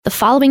The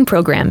following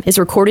program is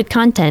recorded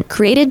content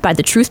created by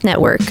the Truth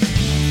Network.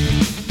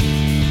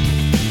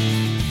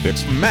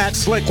 It's Matt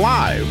Slick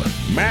Live.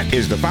 Matt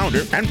is the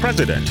founder and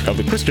president of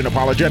the Christian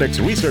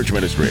Apologetics Research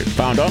Ministry,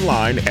 found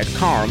online at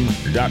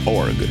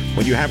carm.org.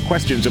 When you have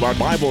questions about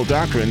Bible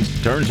doctrines,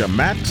 turn to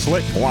Matt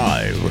Slick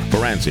Live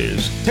for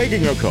answers.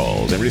 Taking your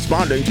calls and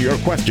responding to your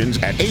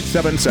questions at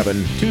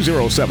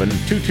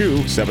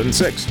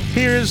 877-207-2276.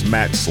 Here's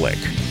Matt Slick.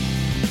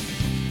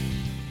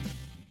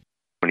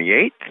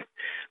 28th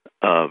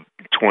of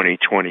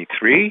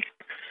 2023.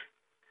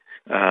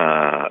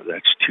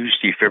 That's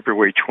Tuesday,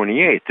 February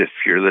 28th, if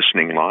you're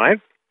listening live.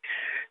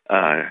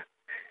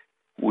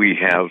 We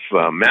have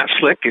Matt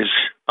Slick is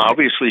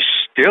obviously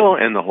still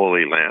in the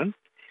Holy Land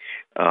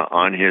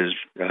on his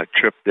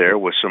trip there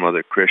with some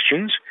other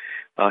Christians.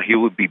 He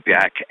will be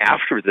back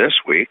after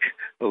this week,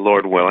 the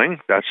Lord willing.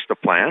 That's the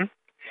plan.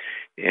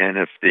 And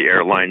if the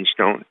airlines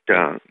don't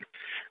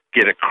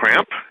get a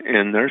cramp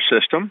in their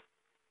system,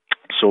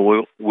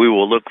 so we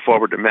will look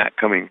forward to Matt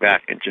coming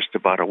back in just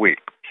about a week.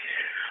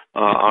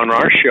 On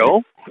our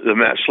show, the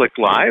Matt Slick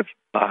Live,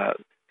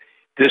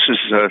 this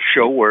is a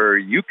show where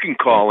you can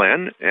call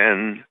in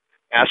and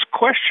ask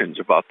questions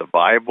about the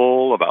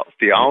Bible, about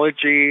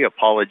theology,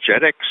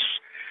 apologetics,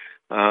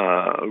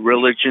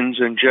 religions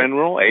in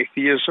general,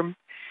 atheism,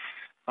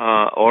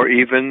 or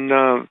even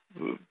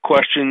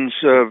questions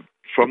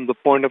from the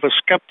point of a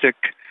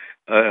skeptic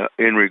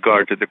in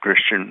regard to the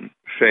Christian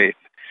faith.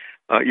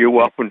 You're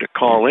welcome to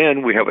call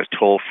in. We have a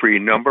toll-free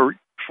number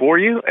for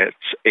you.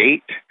 It's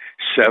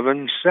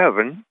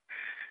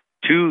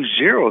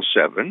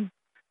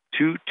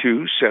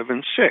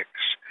 877-207-2276.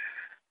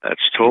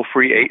 That's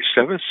toll-free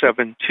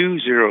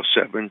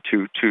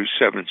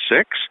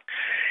 877-207-2276.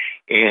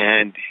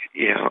 And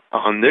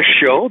on this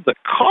show, the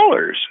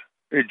callers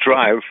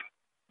drive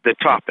the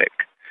topic.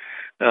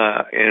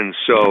 And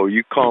so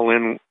you call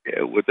in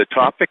with the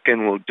topic,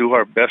 and we'll do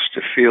our best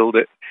to field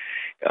it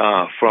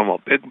from a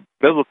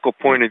biblical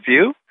point of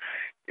view.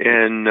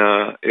 And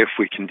if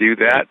we can do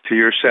that to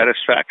your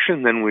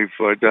satisfaction, then we've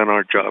done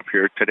our job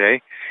here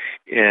today.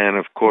 And,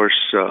 of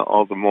course,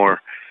 all the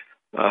more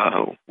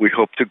we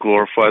hope to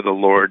glorify the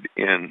Lord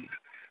in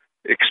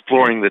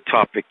exploring the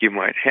topic you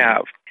might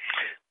have.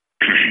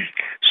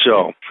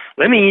 So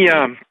let me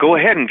go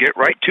ahead and get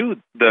right to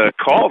the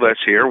call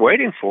that's here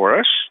waiting for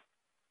us.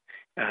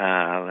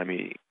 Let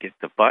me get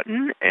the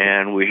button.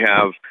 And we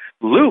have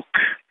Luke.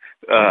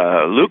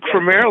 Luke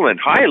from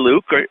Maryland. Hi,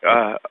 Luke.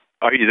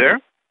 Are you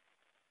there?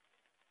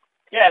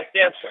 Yes.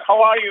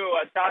 How are you,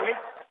 Charlie?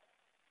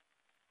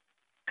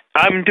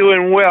 I'm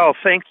doing well,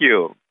 thank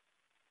you.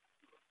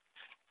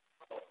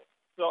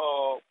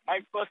 So,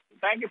 thank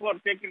you for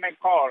taking my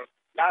call.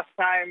 Last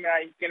time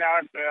I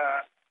cannot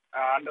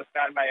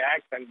understand my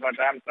accent, but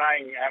I'm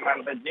trying. I'm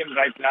at the gym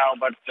right now.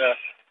 But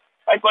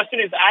my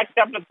question is Acts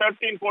chapter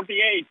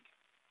 13:48.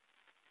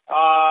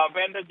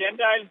 When the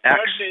Gentiles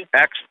heard this,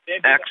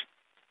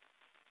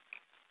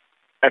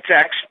 that's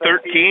Acts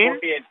 13?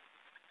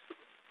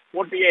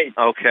 48.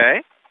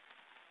 Okay.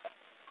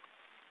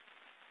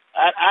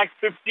 And Acts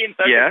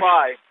 15:35. Yes.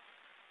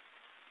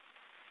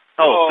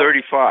 Oh,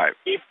 35.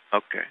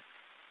 Okay.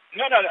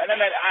 No.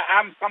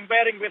 I'm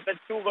comparing with the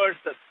two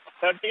verses,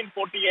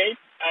 13:48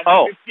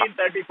 and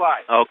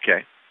 15:35.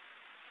 Okay.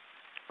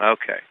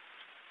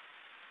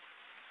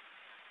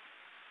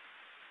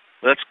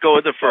 Let's go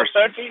with the first.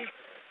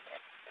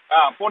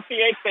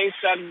 48 says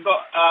that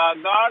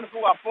God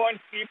who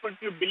appoints people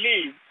to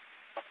believe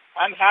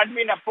and had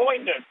been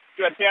appointed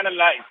to eternal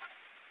life.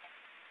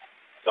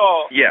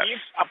 So, yes.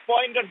 if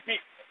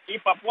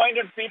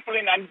appointed people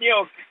in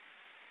Antioch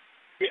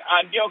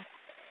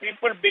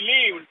people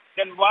believed,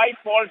 then why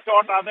Paul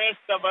taught others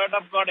the word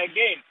of God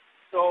again?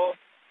 So,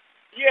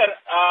 here,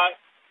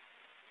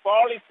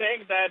 Paul is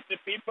saying that the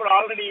people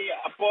already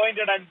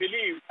appointed and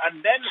believed,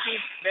 and then he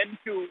went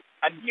to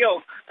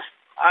Antioch,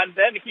 and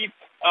then he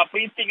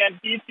preaching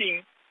and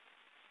teaching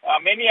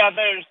many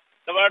others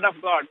the word of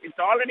God. It's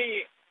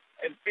already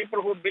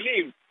people who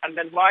believe, and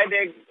then why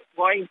they're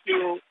going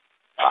to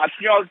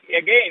Antioch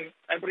again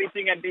and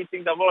preaching and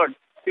teaching the word.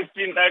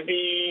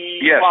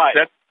 15:35. Yes,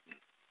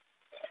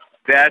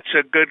 that's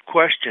a good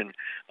question.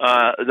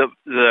 The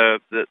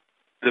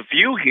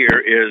view here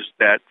is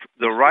that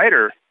the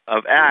writer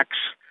of Acts,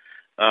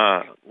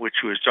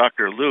 which was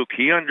Dr. Luke,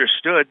 he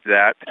understood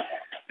that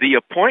the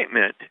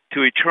appointment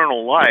to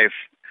eternal life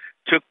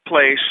took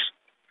place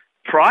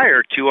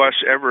prior to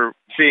us ever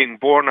being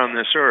born on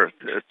this earth.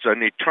 It's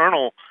an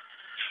eternal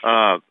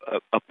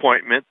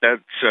appointment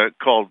that's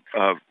called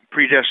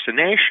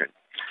predestination.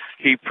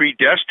 He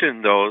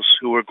predestined those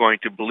who were going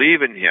to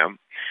believe in him,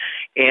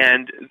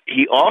 and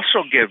he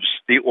also gives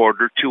the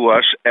order to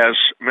us as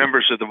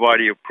members of the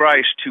body of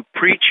Christ to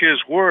preach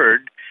his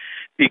word,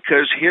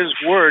 because his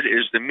word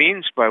is the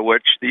means by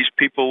which these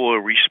people will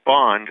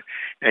respond,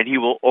 and he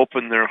will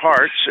open their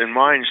hearts and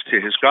minds to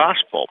his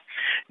gospel.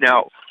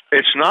 Now,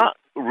 it's not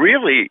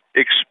really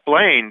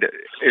explained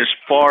as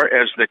far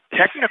as the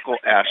technical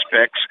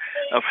aspects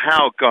of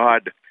how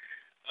God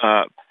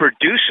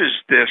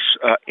produces this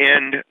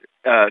end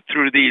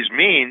through these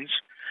means.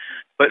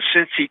 But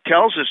since he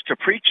tells us to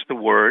preach the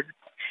word,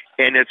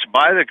 and it's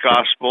by the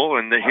gospel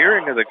and the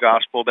hearing of the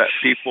gospel that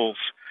people's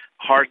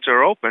hearts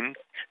are open,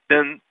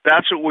 then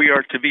that's what we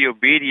are to be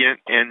obedient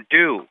and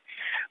do.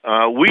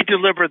 We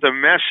deliver the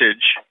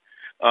message,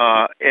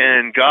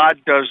 and God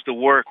does the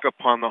work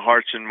upon the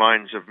hearts and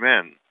minds of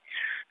men.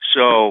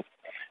 So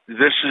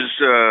this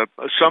is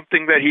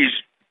something that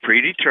he's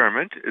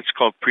predetermined. It's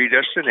called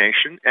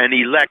predestination and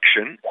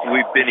election.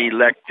 We've been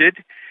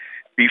elected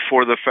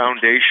before the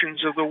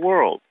foundations of the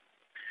world.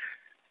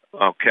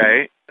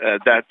 Okay,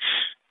 that's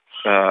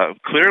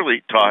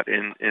clearly taught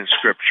in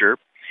Scripture.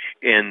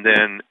 And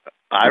then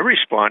I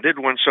responded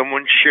when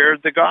someone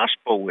shared the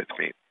gospel with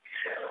me.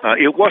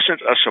 It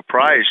wasn't a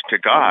surprise to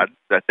God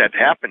that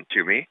happened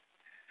to me.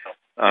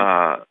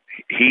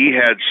 He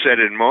had set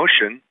in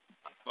motion,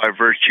 by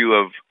virtue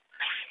of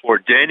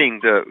ordaining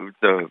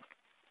the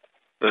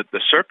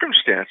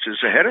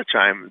circumstances ahead of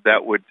time,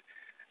 that would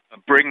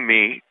bring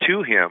me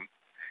to him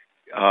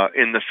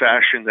in the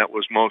fashion that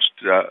was most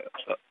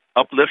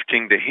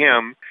uplifting to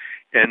him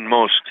and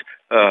most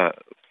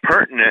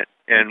pertinent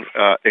and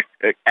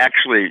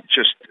actually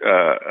just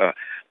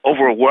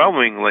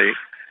overwhelmingly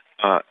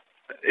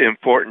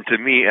important to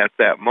me at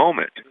that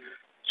moment.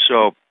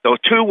 So those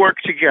two work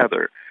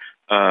together.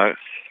 God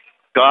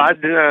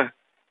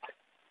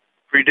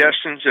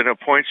predestines and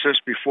appoints us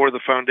before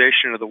the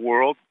foundation of the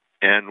world,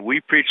 and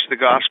we preach the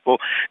gospel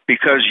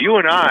because you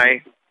and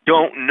I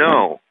don't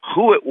know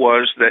who it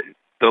was that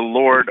the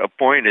Lord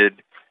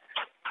appointed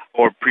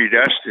or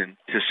predestined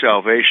to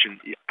salvation.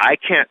 I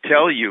can't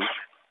tell you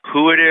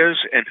who it is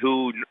and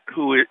who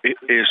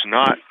is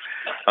not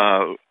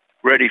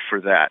ready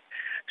for that.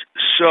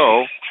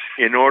 So,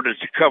 in order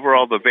to cover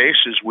all the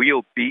bases,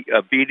 we'll be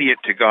obedient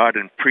to God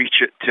and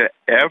preach it to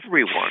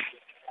everyone.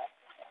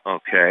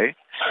 Okay?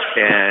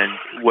 And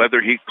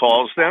whether he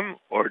calls them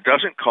or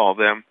doesn't call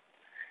them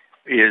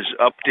is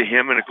up to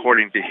him and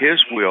according to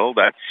his will.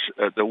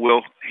 That's the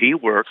will he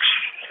works.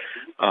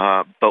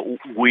 But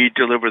we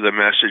deliver the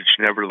message,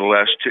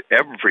 nevertheless, to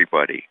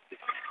everybody.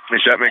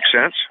 Does that make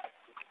sense?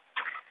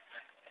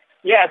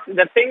 Yes.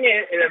 The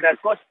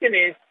question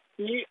is,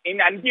 he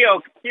in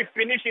Antioch, he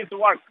finished his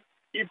work.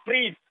 He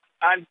preached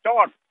and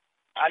taught.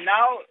 And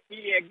now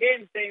he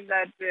again saying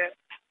that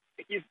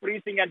he's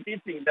preaching and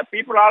teaching. The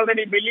people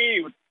already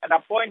believed, and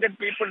appointed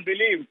people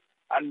believed.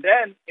 And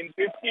then in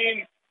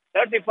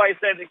 1535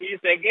 said he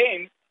is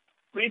again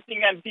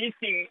preaching and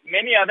teaching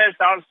many others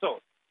also.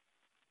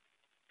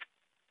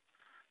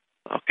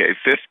 Okay,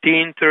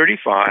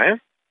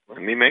 1535.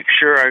 Let me make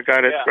sure I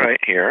got it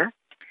right here.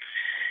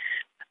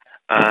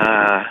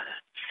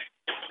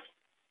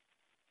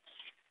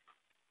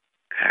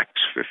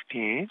 Acts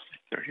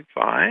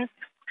 15:35.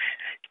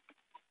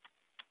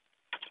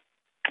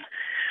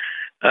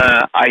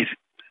 I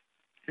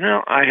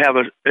have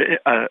a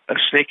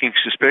sneaking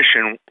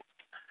suspicion.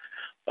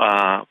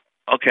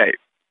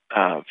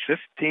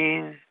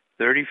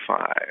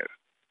 15:35.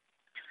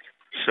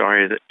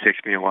 Sorry, that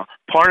takes me a while.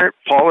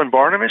 Paul and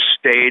Barnabas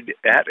stayed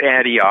at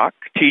Antioch,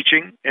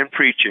 teaching and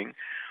preaching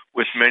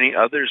with many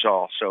others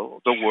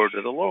also the word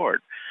of the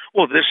Lord.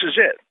 Well, this is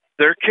it.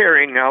 They're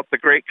carrying out the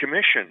Great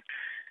Commission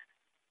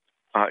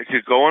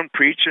to go and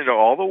preach into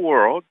all the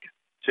world,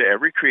 to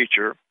every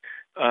creature,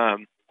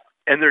 and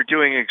they're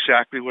doing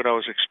exactly what I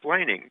was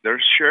explaining. They're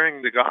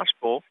sharing the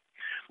gospel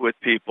with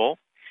people,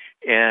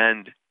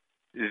 and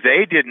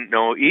they didn't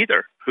know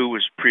either who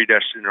was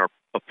predestined or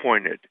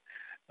appointed.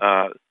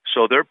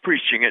 So they're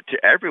preaching it to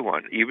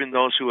everyone, even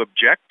those who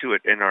object to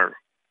it and are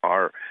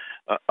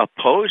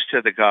opposed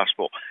to the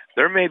gospel.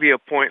 There may be a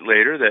point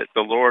later that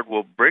the Lord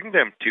will bring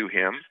them to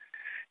him,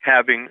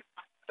 having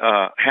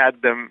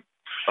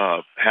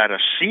had a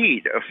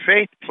seed of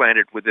faith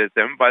planted within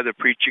them by the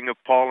preaching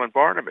of Paul and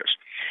Barnabas.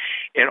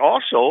 And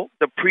also,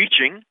 the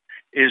preaching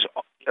is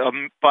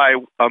by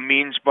a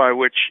means by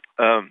which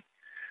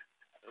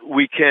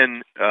we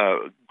can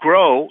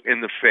grow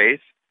in the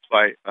faith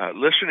by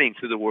listening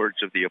to the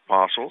words of the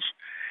apostles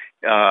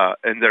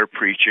and their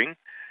preaching.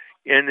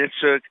 And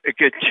it's a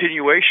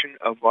continuation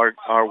of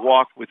our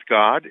walk with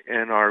God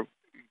and our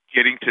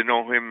getting to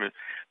know him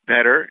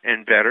better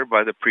and better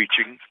by the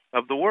preaching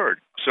of the word.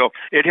 So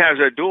it has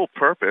a dual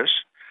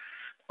purpose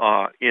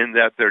in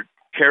that they're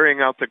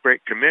carrying out the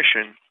Great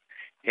Commission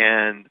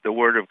and the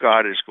word of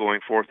God is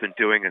going forth and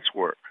doing its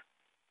work.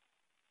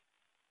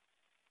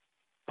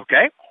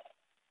 Okay?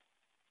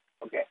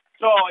 Okay.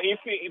 So if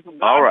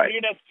God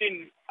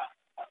predestined,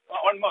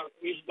 one more,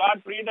 if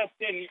God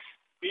predestined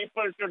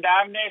people to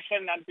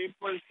damnation and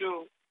people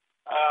to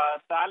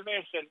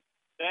salvation,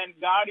 then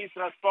God is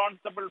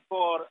responsible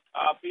for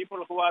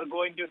people who are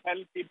going to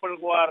hell, people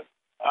who are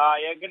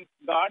against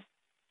God.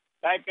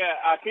 Like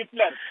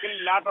Hitler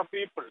killed a lot of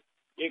people.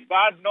 If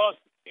God knows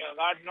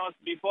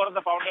before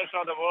the foundation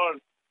of the world,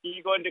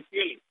 he's going to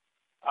kill.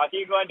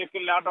 He's going to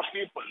kill a lot of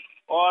people.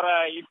 Or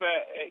if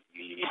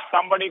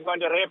somebody is going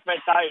to rape a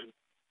child,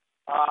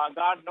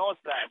 God knows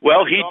that.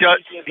 Well, he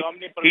does.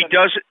 He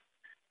does.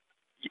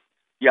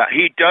 Yeah,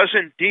 he does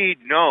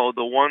indeed know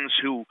the ones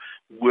who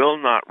will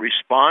not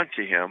respond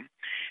to him.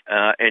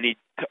 And he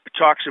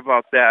talks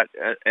about that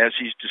as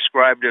he's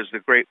described as the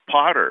great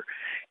potter.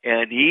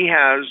 And he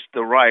has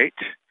the right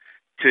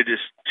to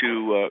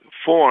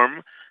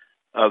form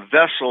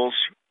vessels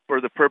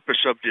for the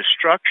purpose of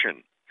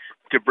destruction,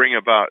 to bring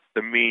about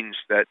the means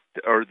that,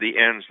 or the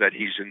ends that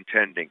he's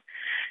intending.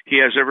 He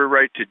has every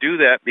right to do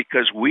that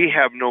because we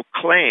have no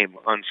claim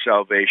on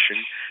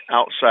salvation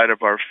outside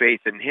of our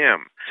faith in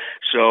him.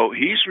 So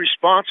he's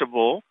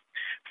responsible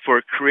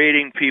for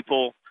creating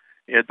people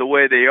the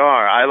way they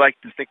are. I like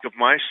to think of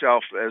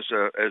myself as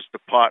the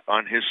pot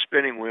on his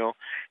spinning wheel,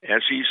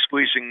 as he's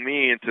squeezing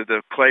me into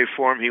the clay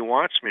form he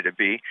wants me to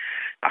be.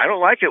 I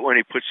don't like it when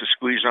he puts a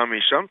squeeze on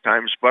me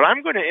sometimes, but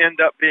I'm going to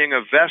end up being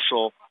a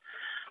vessel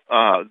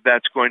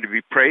that's going to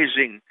be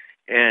praising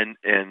and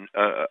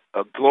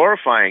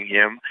glorifying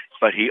him.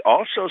 But he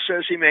also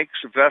says he makes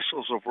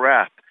vessels of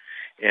wrath,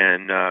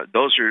 and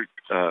those are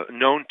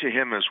known to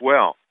him as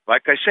well.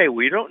 Like I say,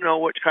 we don't know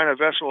what kind of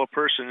vessel a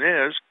person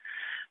is,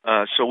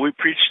 so we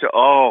preach to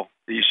all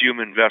these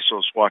human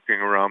vessels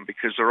walking around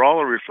because they're all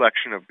a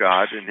reflection of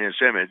God in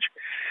his image,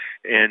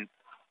 and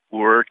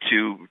we're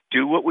to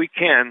do what we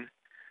can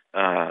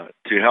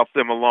to help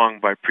them along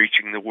by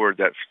preaching the word.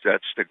 That's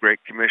the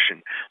Great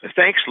Commission.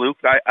 Thanks,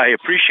 Luke. I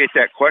appreciate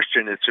that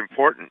question. It's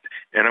important,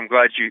 and I'm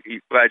glad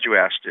you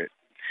asked it.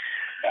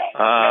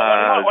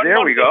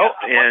 There we go.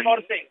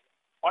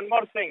 One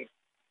more thing.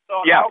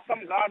 So yeah. How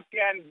come God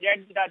can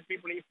judge that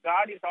people? If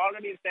God is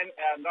already sent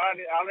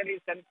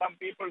some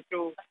people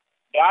to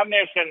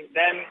damnation,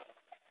 then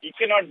he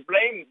cannot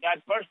blame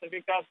that person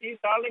because he's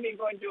already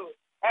going to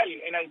hell.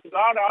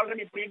 God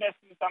already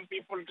predestined some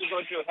people to go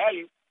to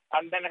hell,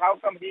 and then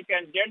how come he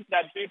can judge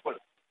that people?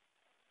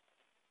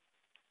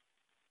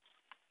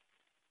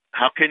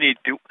 How can he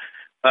do?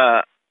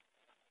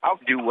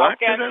 Do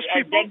what? How can a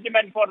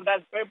judgment for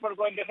that people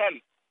going to hell?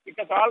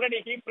 Because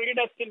already he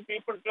predestined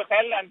people to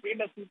hell and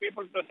predestined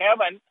people to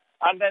heaven,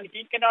 and then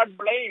he cannot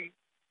blame.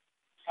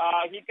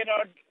 He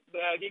cannot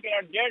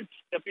judge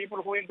the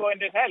people who are going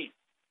to hell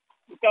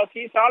because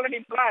he's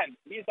already planned.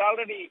 He's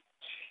already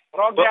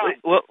brought down.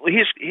 Well,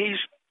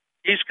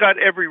 he's got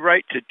every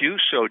right to do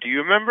so. Do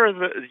you remember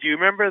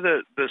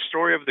the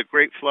story of the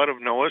great flood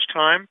of Noah's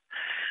time?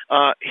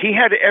 He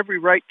had every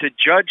right to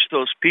judge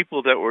those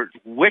people that were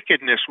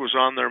wickedness was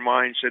on their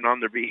minds and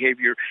on their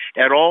behavior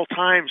at all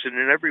times and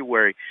in every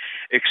way,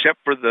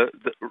 except for the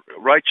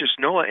righteous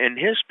Noah and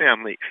his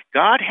family.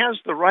 God has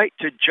the right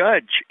to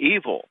judge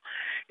evil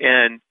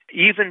and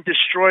even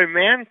destroy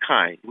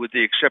mankind, with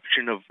the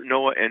exception of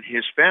Noah and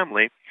his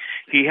family.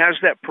 He has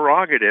that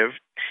prerogative,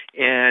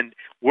 and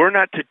we're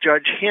not to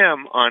judge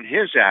him on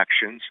his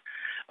actions.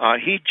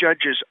 He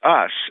judges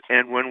us,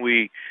 and when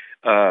we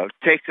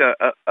take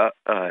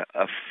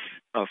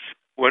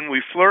when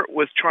we flirt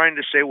with trying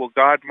to say, well,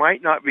 God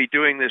might not be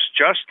doing this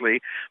justly,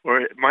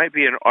 or it might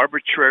be an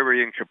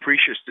arbitrary and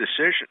capricious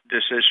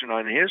decision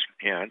on his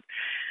hand,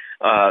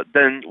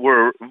 then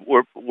we're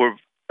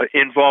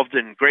involved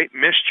in great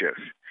mischief.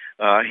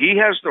 He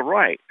has the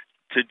right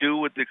to do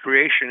with the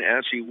creation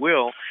as he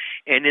will,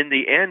 and in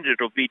the end,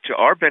 it'll be to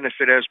our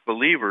benefit as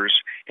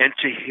believers and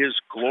to his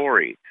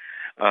glory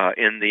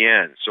in the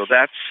end. So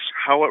that's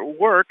how it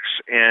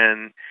works,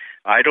 and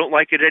I don't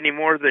like it any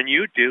more than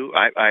you do.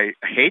 I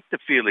hate the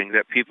feeling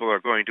that people are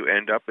going to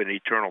end up in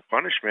eternal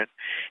punishment,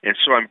 and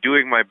so I'm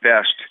doing my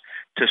best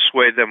to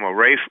sway them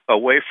away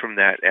from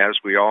that, as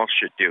we all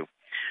should do.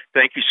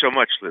 Thank you so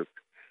much, Luke.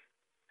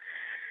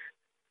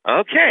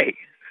 Okay,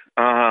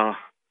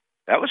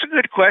 that was a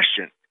good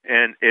question,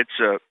 and it's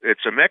a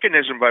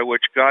mechanism by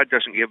which God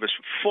doesn't give us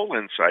full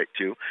insight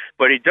to,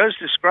 but he does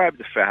describe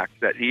the fact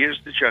that he is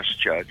the just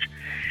judge,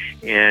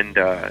 and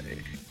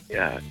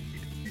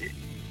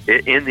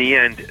in the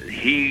end,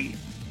 he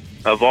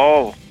of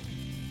all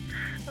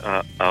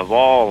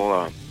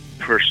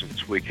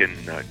persons we can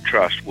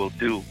trust will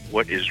do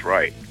what is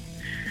right,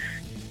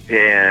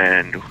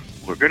 and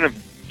we're going to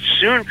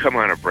soon come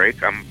on a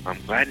break. I'm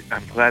glad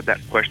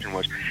that question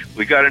was.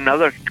 We got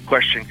another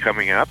question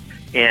coming up,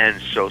 and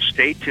so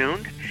stay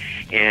tuned,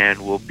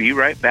 and we'll be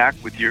right back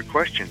with your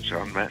questions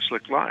on Matt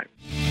Slick Live.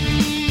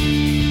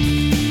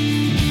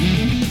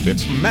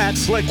 It's Matt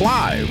Slick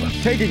Live,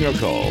 taking your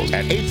calls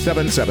at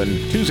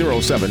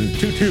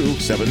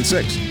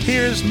 877-207-2276.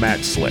 Here's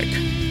Matt Slick.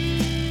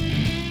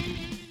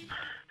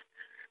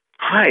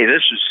 Hi,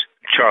 this is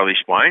Charlie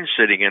Spine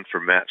sitting in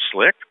for Matt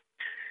Slick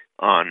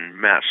on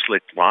Matt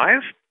Slick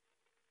Live.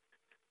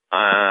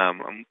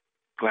 I'm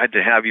glad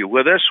to have you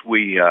with us.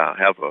 We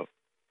have a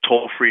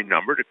toll-free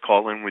number to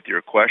call in with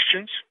your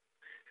questions,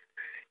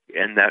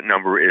 and that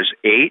number is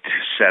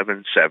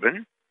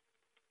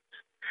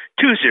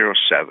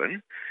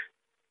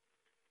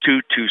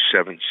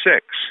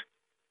 877-207-2276.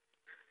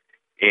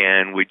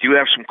 And we do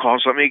have some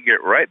calls. Let me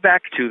get right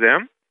back to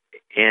them,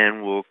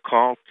 and we'll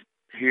call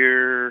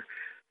here's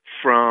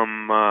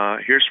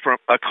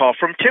a call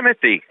from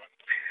Timothy.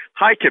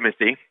 Hi,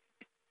 Timothy.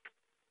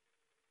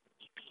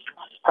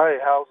 Hey,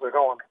 how's it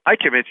going? Hi,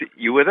 Timothy.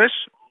 You with us?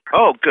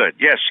 Oh, good.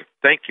 Yes,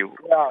 thank you.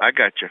 Yeah. I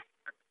got you.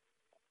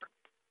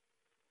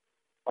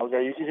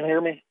 Okay, you can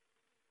hear me?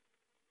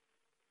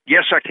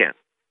 Yes, I can.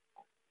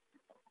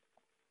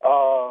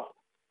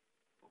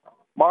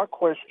 My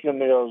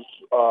question is,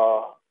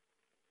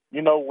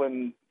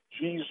 when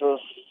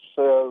Jesus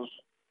says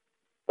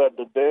that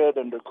the dead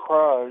in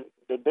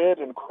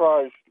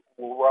Christ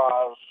will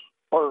rise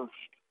first,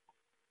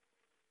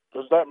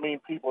 does that mean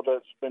people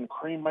that's been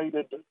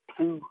cremated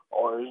too,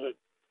 or is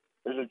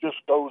it just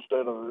those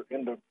that are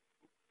in the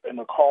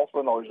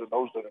coffin, or is it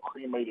those that are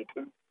cremated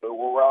too that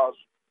will rise?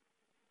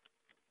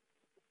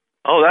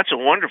 Oh, that's a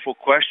wonderful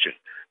question.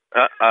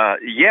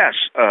 Yes,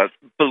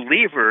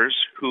 believers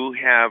who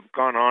have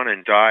gone on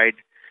and died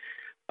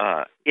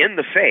in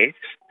the faith,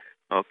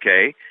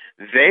 okay,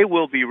 they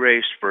will be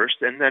raised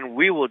first, and then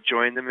we will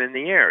join them in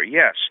the air.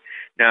 Yes.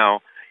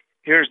 Now,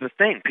 here's the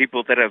thing: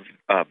 people that have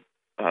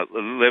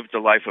lived a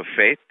life of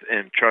faith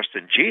and trust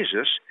in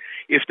Jesus,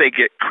 if they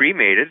get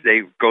cremated,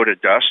 they go to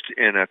dust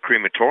in a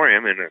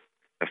crematorium in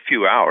a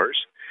few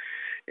hours,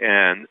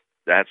 and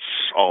that's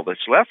all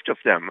that's left of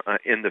them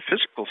in the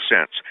physical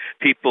sense.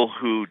 People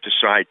who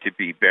decide to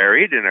be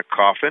buried in a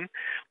coffin,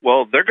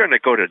 well, they're going to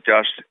go to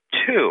dust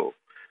too.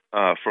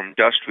 From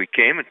dust we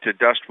came, and to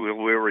dust we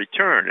will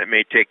return. It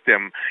may take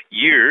them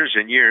years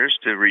and years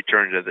to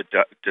return to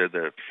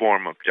the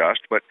form of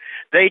dust, but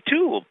they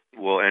too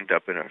will end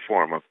up in a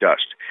form of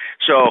dust.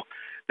 So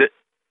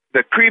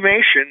the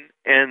cremation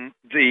and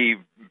the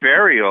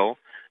burial,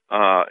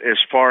 as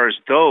far as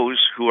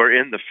those who are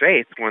in the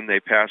faith when they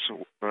pass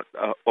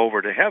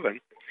over to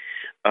heaven,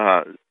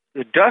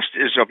 the dust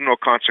is of no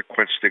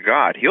consequence to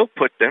God. He'll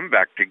put them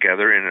back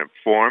together in a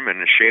form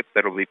and a shape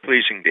that will be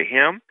pleasing to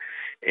Him.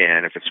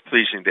 And if it's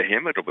pleasing to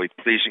Him, it'll be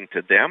pleasing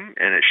to them,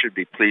 and it should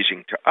be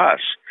pleasing to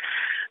us.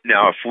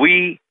 Now, if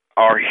we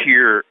are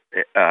here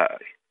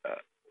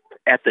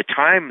at the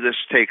time this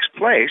takes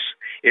place,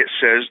 it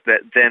says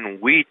that then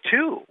we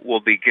too will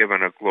be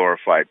given a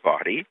glorified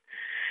body,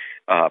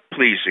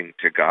 pleasing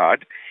to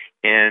God,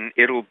 and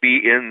it'll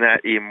be in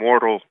that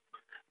immortal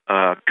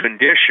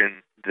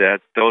condition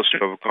that those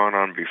who have gone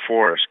on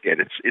before us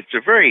get. It's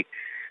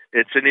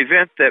an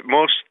event that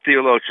most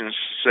theologians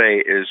say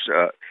is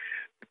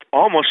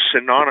almost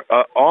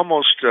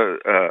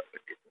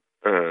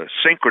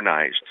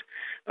synchronized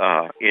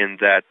in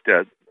that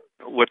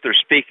what they're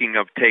speaking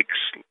of takes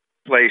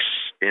place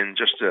in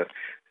just a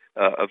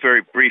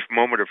very brief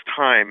moment of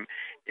time,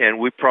 and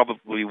we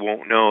probably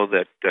won't know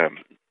that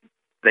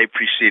they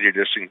preceded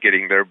us in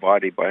getting their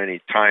body by any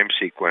time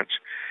sequence,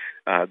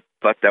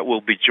 but that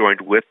we'll be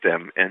joined with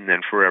them and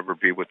then forever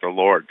be with the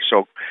Lord.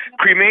 So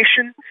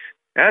cremation,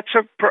 that's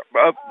up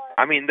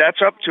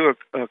to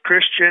a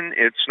Christian.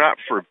 It's not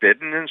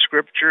forbidden in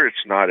Scripture.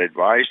 It's not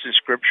advised in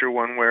Scripture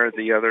one way or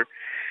the other.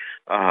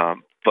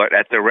 But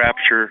at the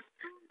rapture,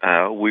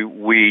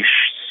 we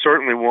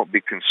certainly won't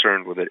be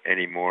concerned with it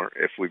anymore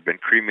if we've been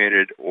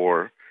cremated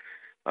or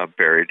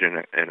buried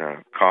in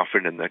a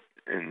coffin in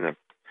the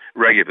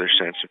regular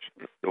sense of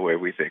the way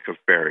we think of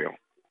burial.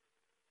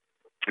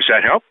 Does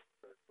that help?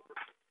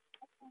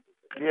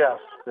 Yes,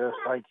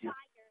 thank you.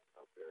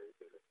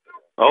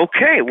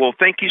 Okay, well,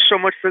 thank you so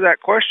much for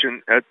that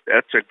question.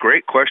 That's a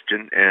great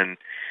question, and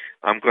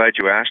I'm glad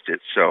you asked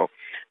it. So,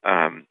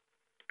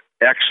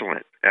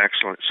 excellent.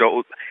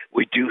 So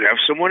we do have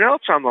someone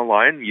else on the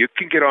line. You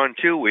can get on,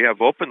 too. We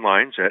have open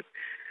lines at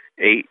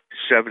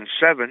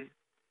 877-207-2276.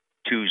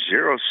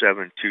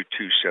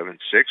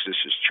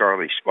 This is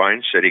Charlie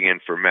Spine sitting in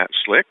for Matt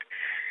Slick.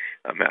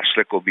 Matt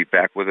Slick will be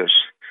back with us,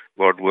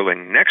 Lord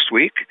willing, next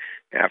week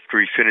after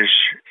he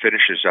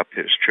finishes up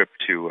his trip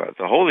to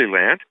the Holy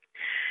Land.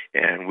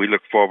 And we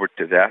look forward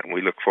to that, and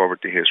we look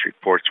forward to his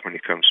reports when he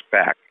comes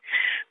back.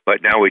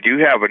 But now we do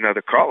have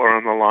another caller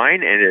on the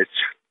line, and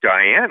it's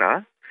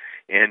Diana.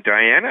 And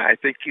Diana, I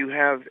think you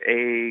have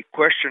a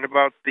question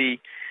about the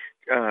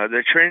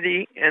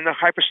Trinity and the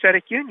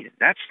hypostatic union.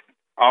 That's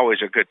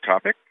always a good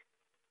topic.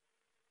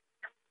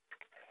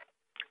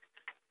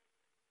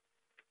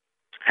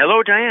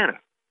 Hello, Diana.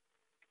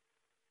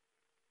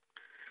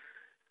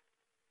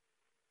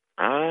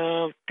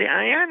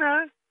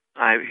 Diana,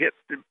 I hit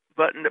the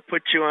button to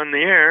put you on the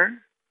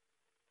air.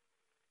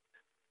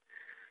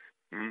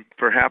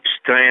 Perhaps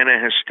Diana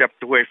has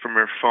stepped away from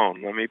her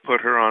phone. Let me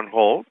put her on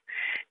hold,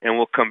 and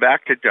we'll come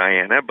back to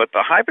Diana. But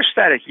the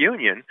hypostatic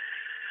union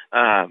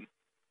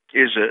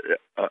is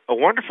a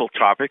wonderful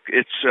topic.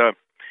 It's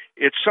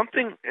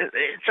something.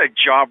 It's a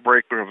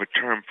jawbreaker of a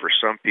term for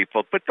some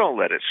people, but don't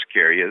let it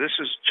scare you. This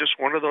is just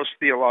one of those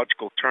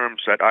theological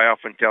terms that I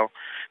often tell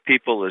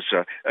people is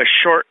a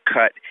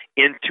shortcut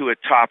into a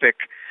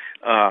topic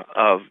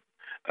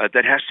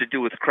that has to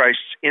do with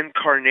Christ's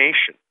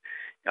incarnation.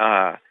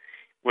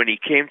 When he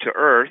came to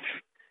earth,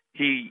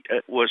 he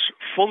was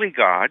fully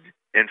God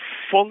and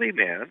fully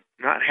man,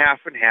 not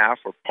half and half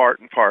or part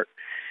and part.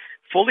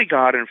 Fully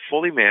God and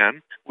fully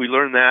man. We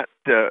learn that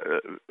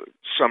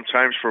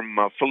sometimes from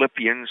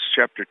Philippians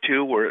chapter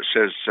 2, where it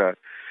says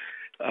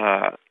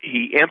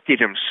he emptied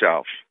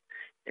himself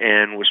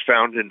and was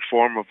found in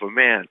form of a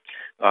man,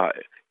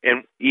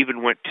 and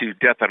even went to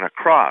death on a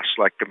cross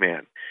like a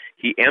man.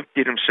 He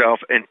emptied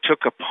himself and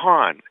took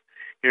upon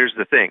here's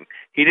the thing.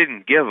 He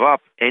didn't give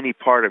up any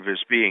part of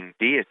his being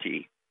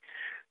deity.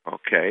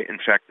 Okay. In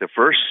fact, the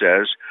verse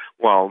says,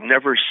 while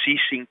never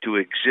ceasing to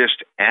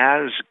exist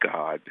as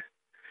God,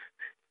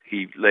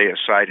 he lay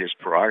aside his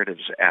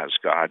prerogatives as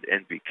God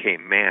and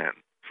became man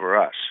for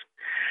us.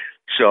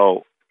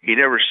 So he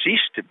never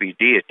ceased to be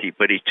deity,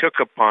 but he took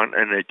upon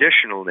an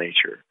additional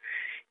nature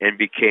and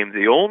became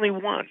the only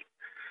one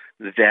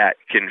that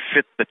can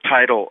fit the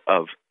title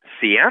of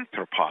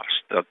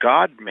Theanthropos, the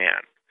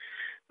God-man.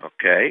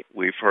 Okay,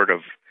 we've heard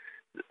of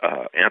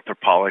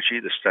anthropology,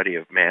 the study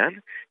of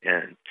man,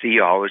 and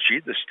theology,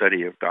 the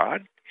study of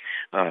God.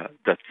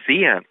 The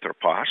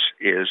Theanthropos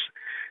is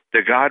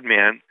the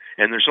God-man,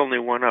 and there's only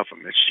one of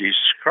them. It's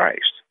Jesus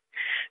Christ.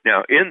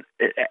 Now, in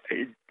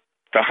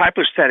the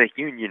hypostatic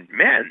union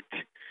meant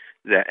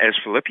that, as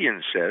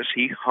Philippians says,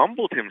 he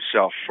humbled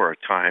himself for a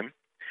time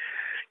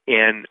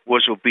and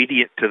was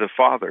obedient to the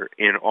Father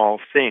in all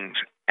things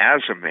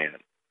as a man.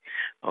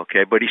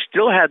 Okay, but he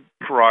still had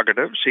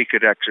prerogatives he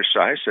could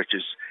exercise, such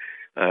as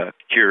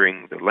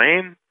curing the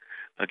lame,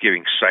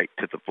 giving sight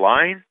to the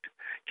blind,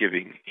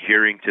 giving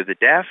hearing to the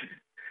deaf,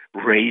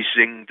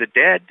 raising the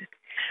dead.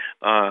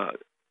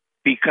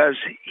 Because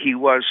he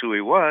was who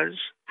he was,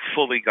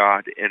 fully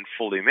God and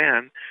fully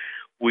man,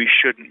 we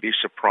shouldn't be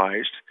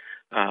surprised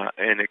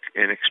and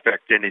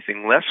expect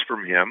anything less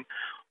from him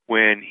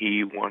when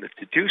he wanted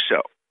to do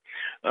so.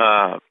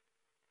 The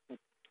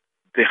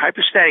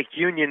hypostatic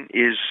union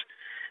is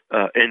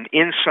an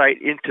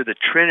insight into the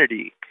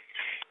Trinity,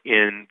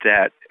 in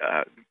that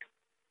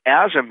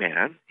as a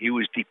man, he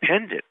was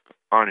dependent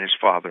on his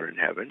Father in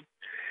heaven,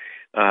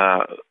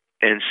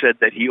 and said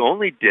that he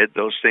only did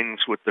those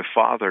things which the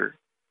Father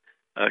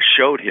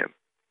showed him.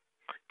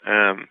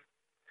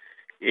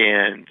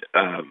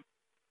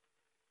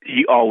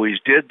 He always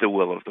did the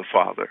will of the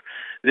Father.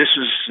 This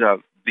is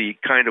the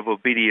kind of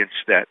obedience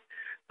that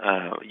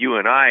you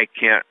and I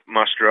can't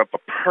muster up a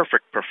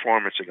perfect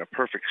performance and a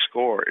perfect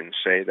score and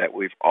say that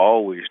we've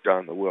always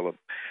done the will of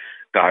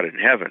God in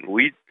heaven.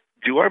 We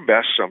do our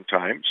best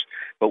sometimes,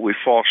 but we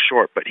fall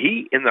short. But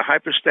he, in the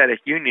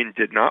hypostatic union,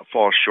 did not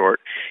fall short.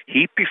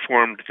 He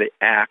performed the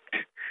act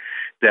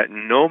that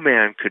no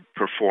man could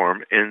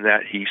perform, in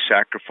that he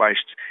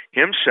sacrificed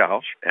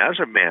himself as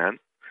a man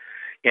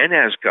and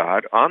as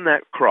God on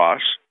that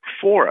cross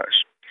for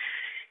us.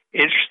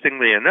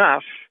 Interestingly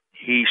enough,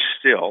 he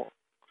still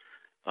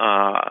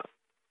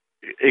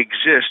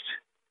exists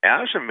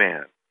as a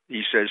man.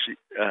 He says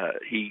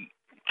he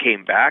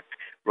came back,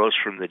 rose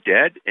from the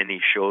dead, and he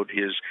showed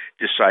his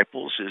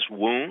disciples his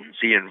wounds.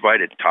 He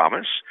invited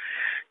Thomas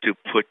to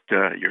put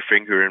your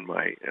finger in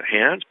my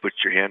hands,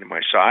 put your hand in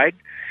my side,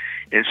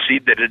 and see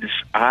that it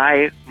is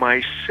I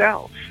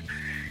myself.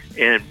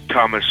 And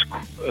Thomas,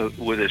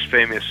 with his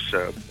famous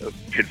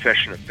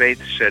confession of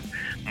faith, said,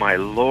 "My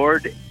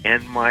Lord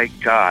and my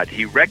God."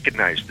 He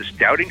recognized, this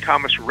doubting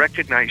Thomas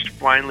recognized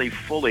finally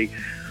fully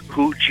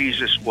who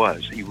Jesus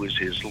was. He was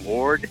his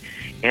Lord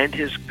and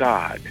his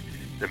God,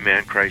 the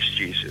man Christ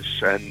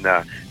Jesus. And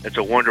it's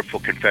a wonderful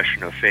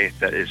confession of faith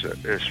that is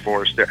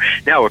for us there.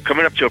 Now, we're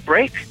coming up to a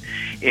break,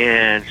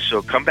 and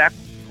so come back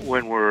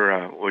when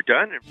we're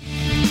done.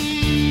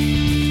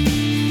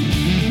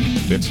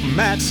 It's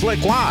Matt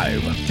Slick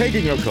Live,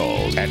 taking your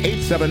calls at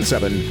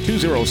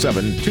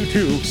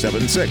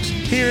 877-207-2276.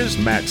 Here's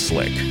Matt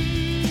Slick.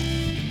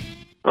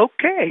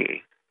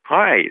 Okay.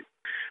 Hi.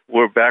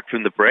 We're back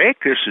from the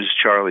break. This is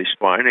Charlie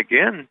Spine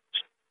again,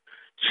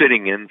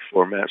 sitting in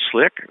for Matt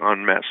Slick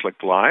on Matt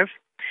Slick Live.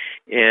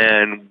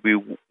 And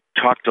we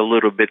talked a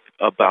little bit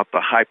about the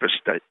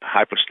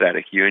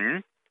hypostatic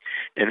union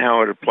and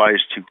how it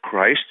applies to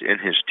Christ in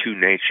his two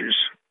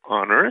natures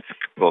on earth,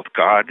 both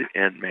God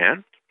and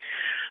man.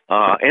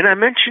 And I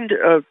mentioned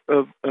a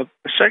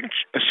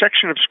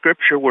section of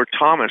Scripture where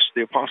Thomas,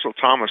 the Apostle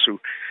Thomas,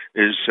 who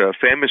is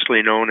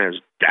famously known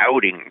as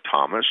Doubting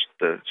Thomas,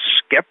 the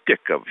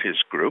skeptic of his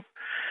group,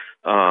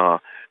 the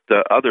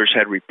others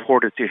had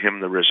reported to him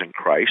the risen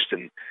Christ,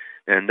 and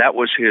that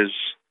was his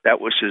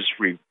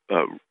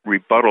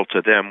rebuttal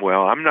to them.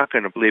 Well, I'm not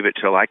going to believe it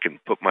till I can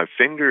put my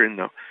finger in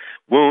the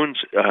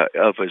wounds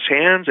of his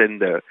hands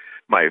and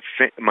my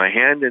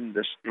hand in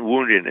the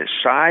wound in his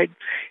side.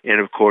 And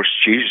of course,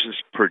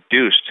 Jesus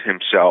produced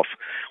himself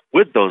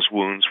with those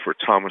wounds for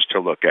Thomas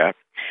to look at.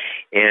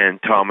 And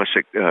Thomas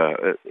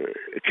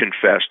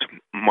confessed,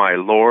 "My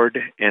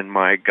Lord and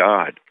my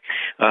God."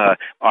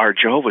 Our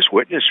Jehovah's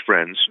Witness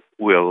friends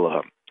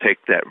will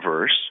take that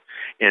verse,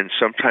 and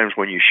sometimes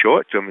when you show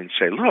it to them and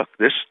say, "Look,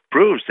 this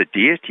proves the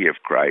deity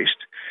of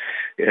Christ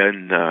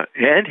and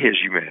his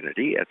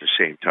humanity at the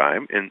same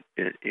time," and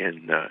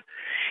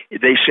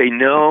they say,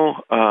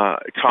 "No,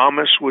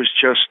 Thomas was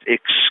just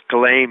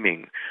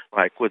exclaiming,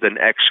 like with an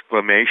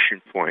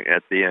exclamation point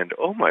at the end,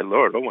 'Oh my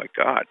Lord, oh my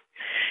God.'"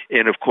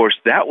 And of course,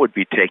 that would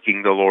be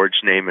taking the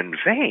Lord's name in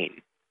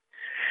vain.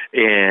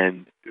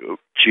 And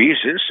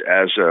Jesus,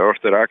 as an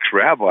Orthodox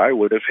rabbi,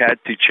 would have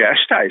had to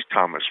chastise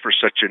Thomas for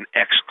such an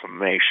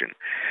exclamation.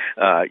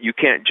 You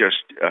can't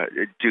just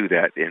do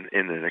that in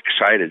an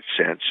excited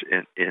sense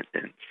and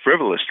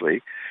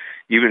frivolously.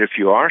 even if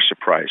you are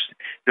surprised.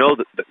 No,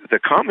 the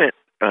comment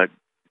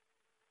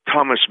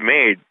Thomas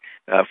made,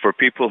 for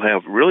people who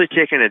have really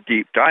taken a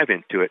deep dive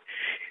into it,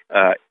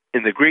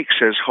 in the Greek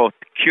says, ho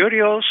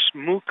kurios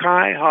mu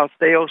kai ho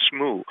theos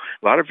mu.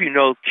 A lot of you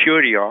know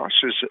kurios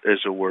is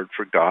a word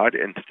for God,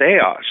 and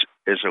theos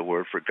is a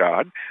word for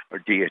God, or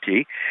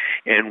deity.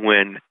 And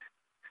when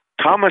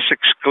Thomas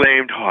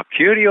exclaimed, ho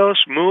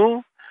kurios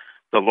mu,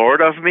 the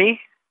Lord of me,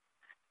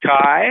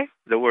 kai,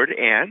 the word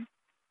and,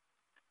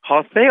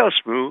 ho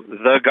theos mu,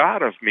 the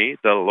God of me,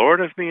 the Lord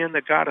of me and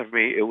the God of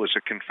me, it was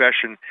a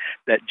confession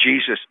that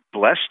Jesus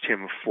blessed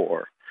him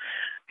for.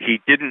 He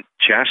didn't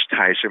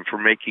chastise him for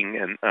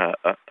making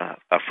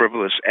a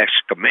frivolous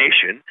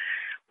exclamation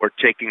or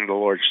taking the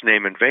Lord's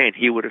name in vain.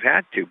 He would have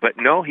had to. But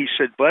no, he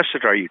said,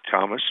 blessed are you,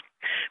 Thomas,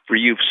 for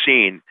you've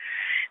seen.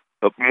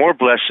 But more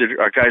blessed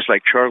are guys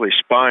like Charlie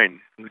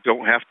Spine, who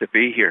don't have to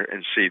be here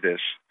and see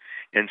this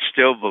and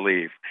still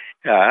believe.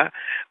 I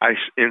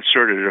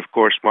inserted, of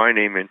course, my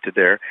name into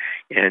there,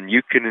 and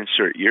you can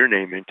insert your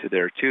name into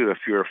there, too, if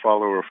you're a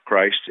follower of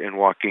Christ and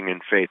walking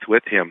in faith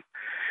with him.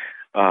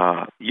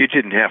 You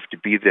didn't have to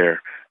be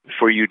there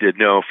for you to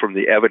know from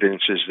the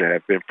evidences that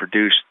have been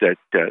produced that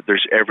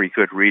there's every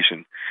good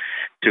reason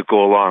to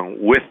go along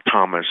with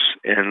Thomas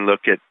and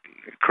look at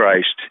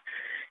Christ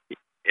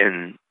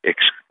and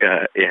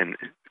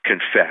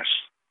confess,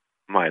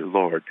 my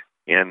Lord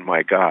and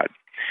my God.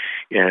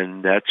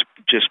 And that's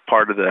just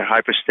part of the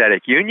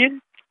hypostatic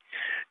union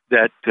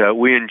that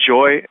we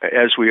enjoy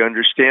as we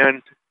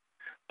understand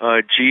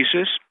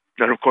Jesus.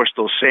 And, of course,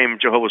 those same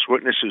Jehovah's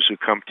Witnesses who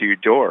come to your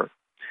door,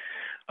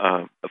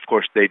 of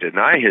course, they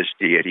deny his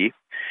deity.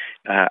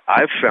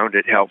 I've found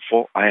it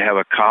helpful. I have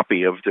a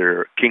copy of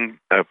their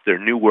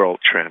New World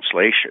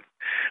Translation,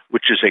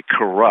 which is a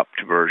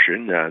corrupt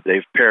version.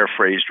 They've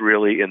paraphrased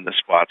really in the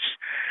spots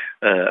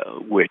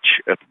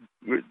which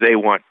they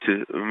want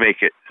to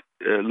make it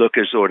look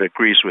as though it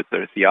agrees with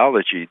their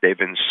theology. They've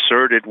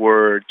inserted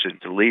words and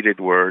deleted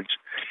words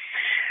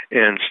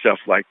and stuff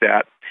like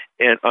that.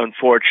 And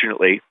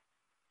unfortunately,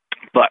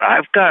 but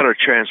I've got a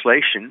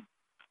translation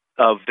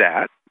of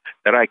that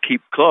I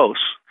keep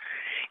close,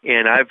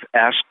 and I've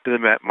asked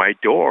them at my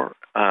door,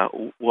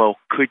 well,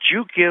 could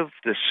you give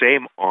the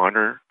same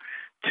honor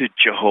to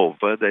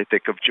Jehovah? They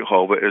think of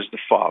Jehovah as the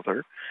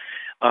Father.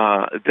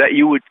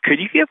 Could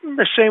you give him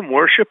the same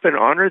worship and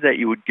honor that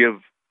you would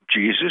give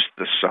Jesus,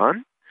 the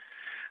Son,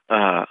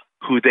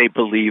 who they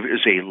believe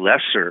is a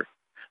lesser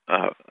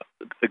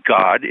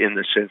God in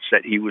the sense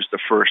that he was the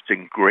first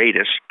and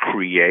greatest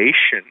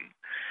creation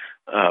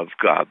of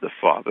God the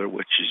Father,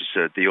 which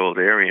is the old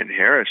Arian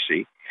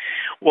heresy.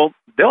 Well,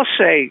 they'll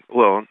say,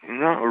 well,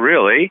 not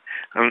really.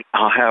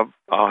 I'll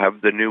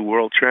have the New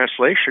World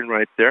Translation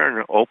right there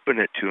and open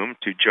it to them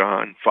to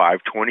John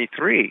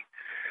 5:23,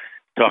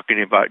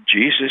 talking about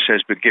Jesus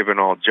has been given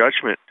all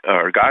judgment,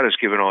 or God has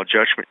given all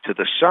judgment to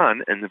the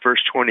Son. And the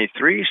verse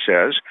 23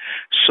 says,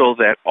 so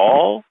that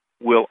all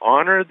will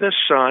honor the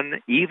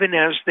Son even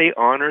as they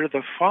honor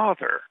the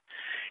Father.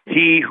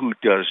 He who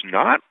does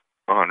not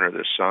honor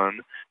the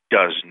Son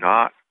does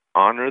not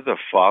honor the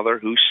Father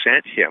who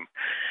sent him.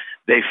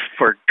 They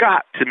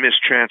forgot to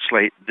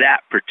mistranslate that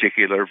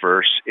particular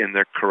verse in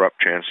their corrupt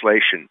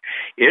translation.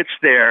 It's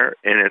there,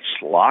 and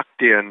it's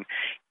locked in,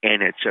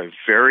 and it's a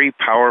very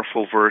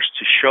powerful verse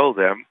to show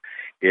them.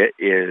 It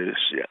is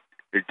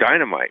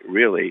dynamite,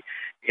 really,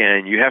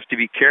 and you have to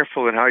be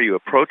careful in how you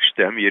approach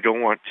them. You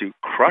don't want to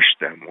crush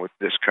them with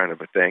this kind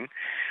of a thing,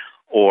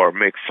 or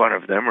make fun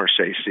of them, or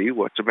say, see,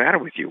 what's the matter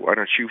with you? Why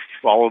don't you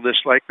follow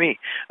this like me?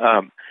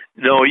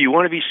 No, you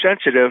want to be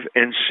sensitive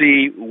and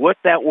see what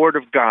that Word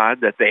of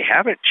God that they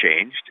haven't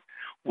changed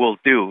will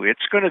do.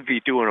 It's going to be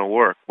doing a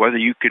work, whether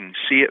you can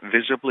see it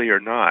visibly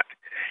or not.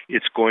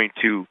 It's going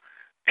to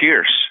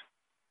pierce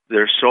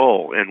their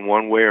soul in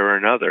one way or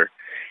another,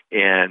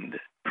 and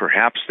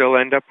perhaps they'll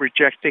end up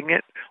rejecting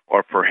it,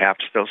 or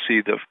perhaps they'll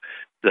see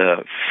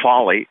the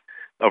folly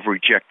of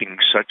rejecting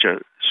such a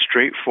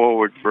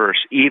straightforward verse,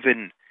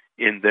 even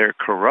in their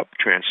corrupt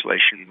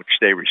translation, which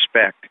they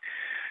respect,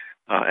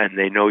 and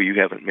they know you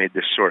haven't made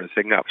this sort of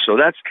thing up. So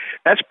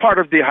that's part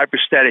of the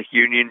hypostatic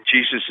union.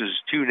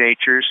 Jesus' two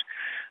natures.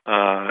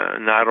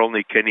 Not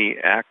only can he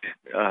act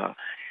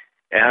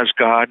as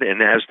God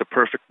and as the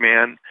perfect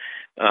man,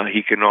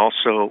 he can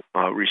also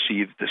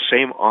receive the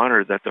same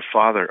honor that the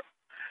Father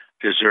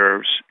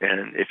deserves.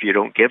 And if you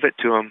don't give it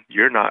to him,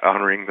 you're not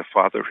honoring the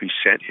Father who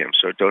sent him.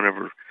 So don't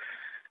ever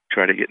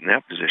try to get in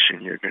that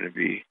position. You're going to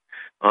be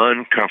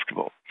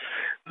uncomfortable.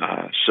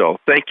 So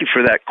thank you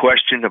for that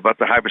question about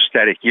the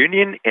hypostatic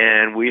union.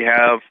 And we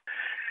have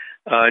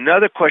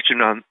another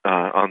question on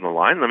the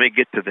line. Let me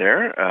get to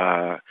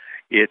there.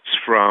 It's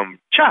from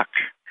Chuck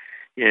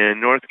in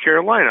North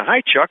Carolina.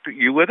 Hi, Chuck. Are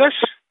you with us?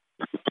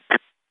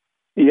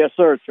 Yes,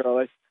 sir,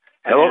 Charlie.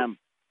 Hello. I am.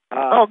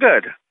 Oh,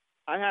 good.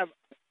 I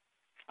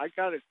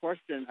got a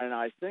question, and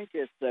I think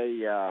it's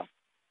a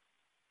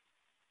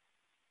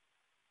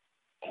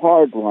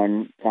hard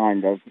one,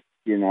 kind of,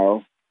 you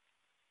know.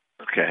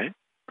 Okay.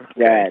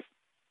 That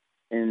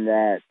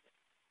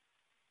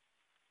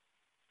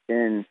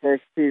in 1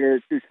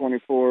 Peter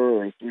 2:24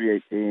 or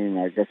 3:18,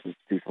 I guess it's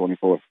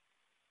 2:24,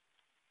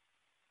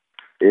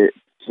 it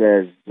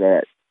says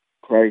that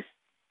Christ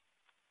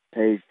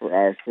paid for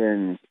our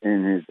sins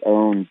in his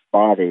own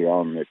body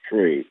on the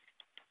tree.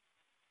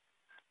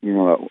 You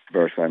know what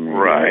verse I mean?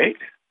 Right.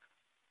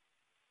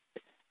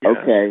 Yes.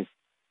 Okay.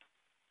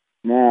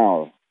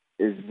 Now,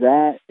 is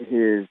that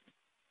his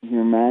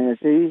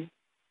humanity?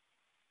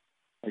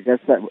 I guess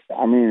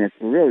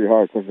it's really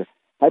hard because the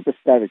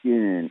hypostatic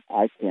union,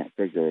 I can't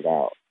figure it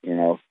out,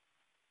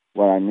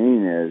 What I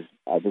mean is,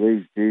 I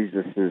believe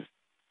Jesus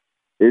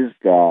is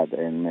God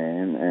and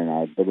man, and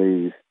I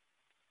believe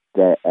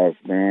that as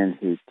man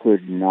he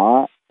could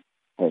not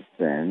have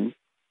sinned.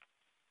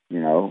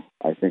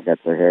 I think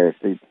that's a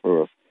heresy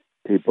for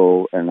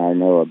people, and I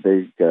know a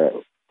big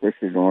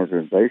Christian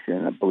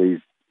organization that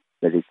believes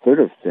that he could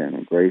have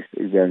sinned, Grace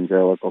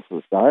Evangelical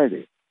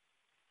Society,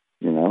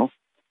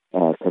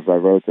 because I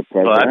wrote the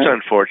president. Well,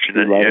 that's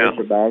unfortunate, 2 letters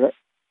about it.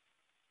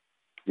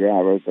 Yeah,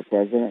 I wrote the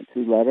president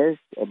 2 letters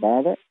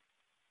about it,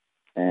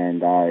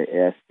 and I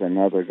asked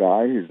another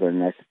guy who's the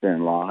next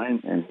in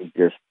line, and he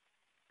just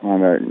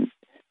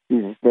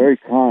he's very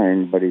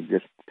kind, but he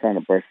just kind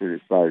of brushed it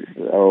aside and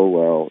said, oh,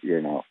 well,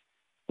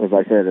 Because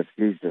I said, if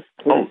Jesus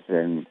could have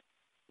sinned,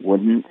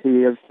 wouldn't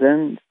he have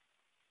sinned?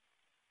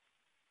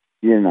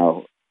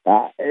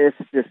 It's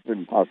just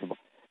impossible.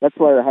 That's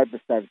why the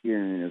hypostatic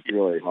union is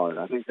really hard.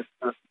 I think it's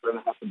going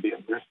to have to be a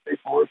mystery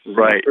for us. Is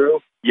right. that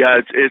true? Yeah,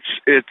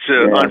 it's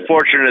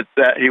unfortunate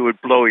that he would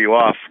blow you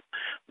off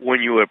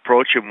when you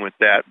approach him with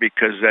that,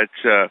 because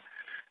that's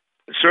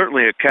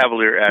certainly a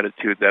cavalier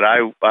attitude that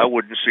I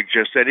wouldn't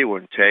suggest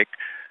anyone take.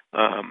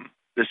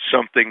 It's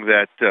something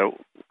that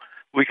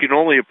we can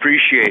only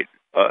appreciate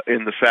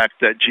in the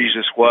fact that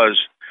Jesus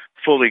was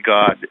fully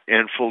God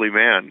and fully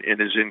man in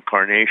his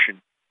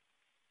incarnation.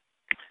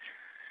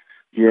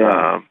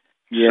 Yeah.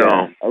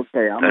 So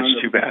okay, I'm that's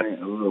too bad.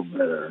 A little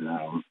better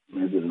now.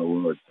 Maybe the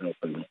Lord's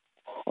helping me.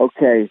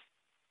 Okay,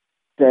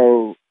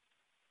 so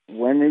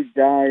when he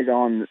died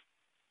on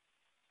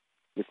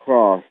the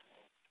cross,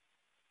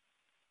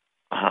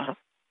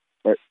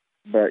 but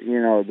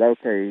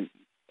okay,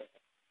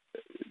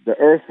 the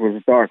earth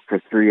was dark for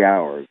 3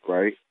 hours,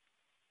 right?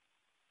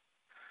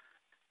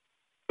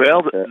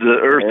 Well, the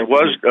earth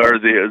was, or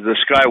the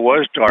sky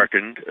was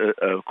darkened,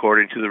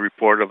 according to the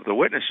report of the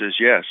witnesses.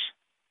 Yes.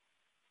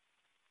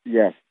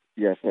 Yes,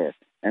 sir.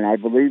 And I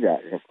believe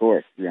that, of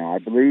course. I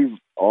believe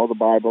all the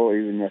Bible,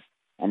 even if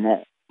I'm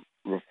not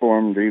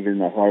Reformed, even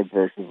the hard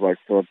verses like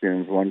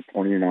Philippians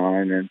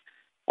 1:29 and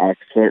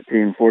Acts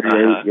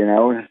 13:48,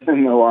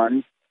 and the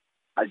ones.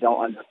 I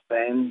don't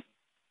understand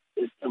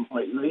it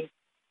completely,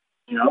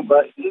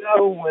 but,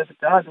 with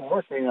God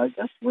working, I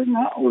guess we're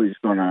not always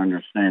going to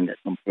understand it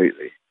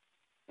completely.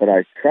 But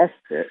I trust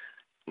it.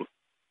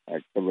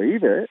 I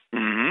believe it.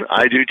 Mm-hmm.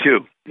 I do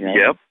too.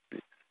 Yep.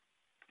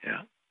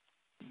 Yeah.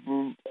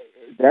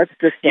 That's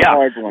just the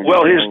hard one.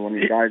 Well,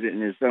 when he died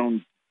in his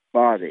own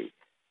body,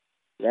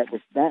 that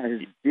was not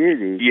his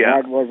deity.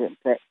 Yeah. God wasn't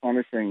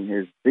punishing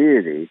his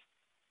deity.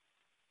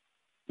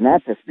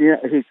 Not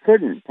he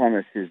couldn't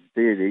punish his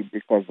deity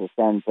because the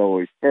Son's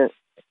always perfect.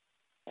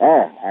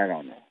 I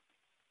don't know.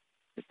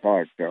 It's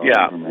hard, Charles.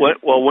 Yeah.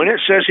 When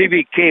it says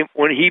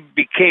when he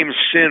became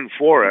sin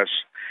for us,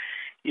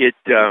 it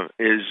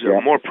is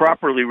more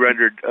properly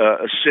rendered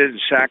a sin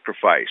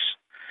sacrifice.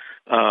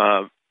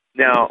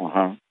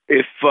 Now,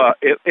 if I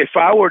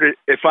were to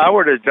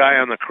die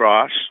on the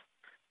cross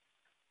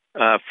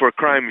for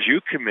crimes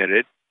you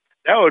committed,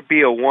 that would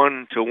be a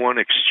 1-to-1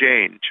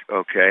 exchange.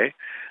 Okay,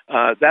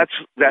 that's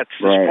as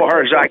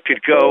far as I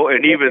could go,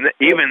 and even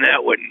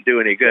that wouldn't do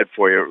any good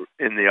for you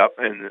in the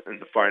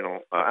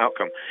final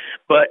outcome.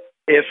 But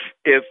if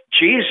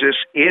Jesus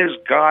is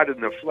God in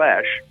the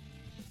flesh,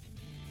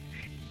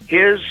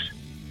 his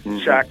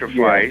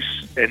sacrifice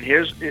and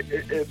his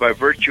by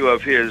virtue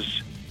of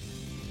his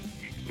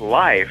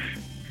life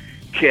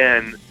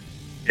can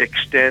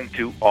extend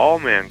to all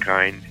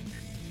mankind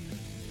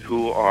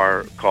who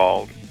are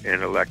called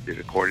and elected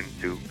according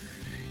to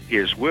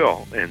his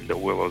will and the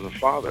will of the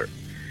Father.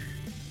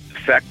 The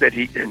fact that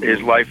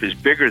his life is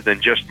bigger than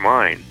just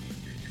mine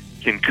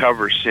can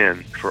cover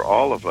sin for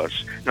all of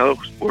us. Now,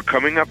 we're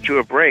coming up to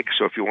a break,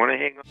 so if you want to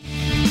hang on.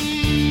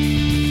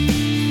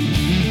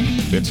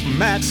 It's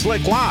Matt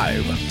Slick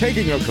Live,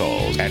 taking your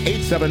calls at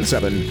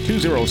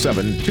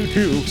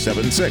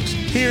 877-207-2276.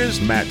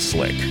 Here's Matt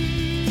Slick.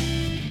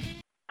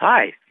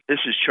 Hi,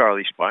 this is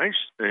Charlie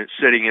Spice,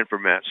 sitting in for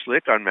Matt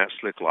Slick on Matt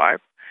Slick Live.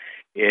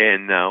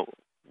 And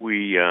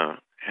we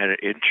had an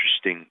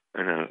interesting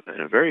and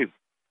a very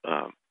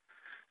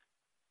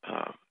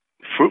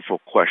fruitful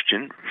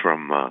question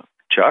from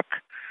Chuck,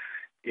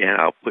 and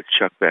I'll put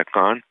Chuck back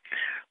on.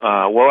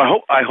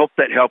 Well, I hope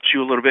that helps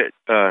you a little bit,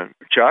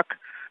 Chuck.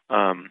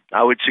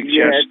 I would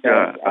suggest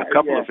a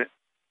couple of it.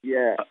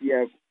 Yeah.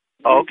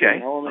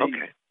 Okay.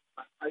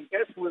 I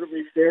guess would it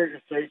be fair to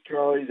say,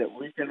 Charlie, that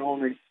we can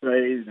only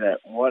say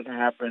that what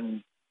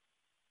happened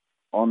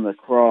on the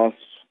cross,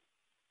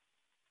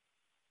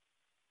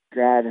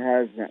 God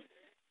hasn't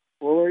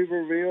fully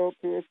revealed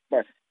to us,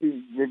 but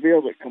he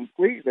revealed it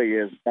completely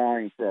as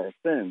dying for our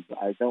sins.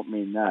 I don't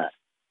mean that.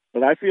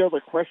 But I feel the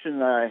question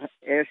that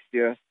I asked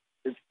you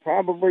is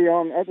probably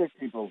on other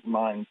people's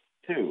minds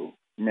too,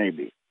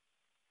 maybe.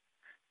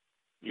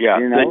 Yeah,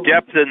 You know? the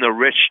depth and the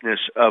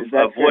richness of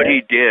what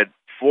he did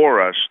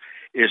for us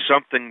is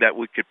something that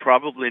we could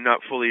probably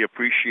not fully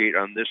appreciate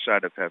on this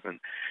side of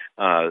heaven.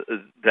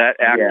 That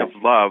act of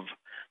love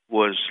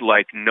was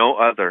like no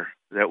other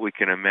that we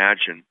can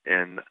imagine.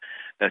 And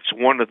that's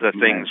one of the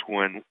things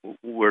when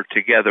we're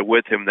together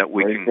with him that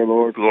we can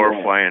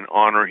glorify and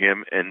honor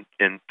him and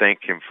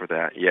thank him for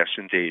that. Yes,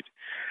 indeed.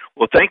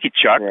 Well, thank you,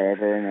 Chuck.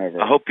 Forever and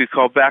ever. I hope you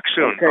call back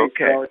soon.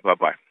 Okay.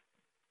 Bye-bye.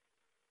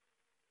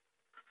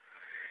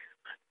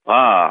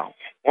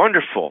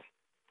 Wonderful.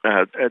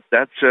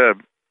 That's a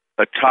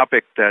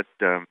topic that,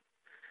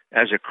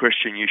 as a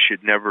Christian, you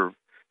should never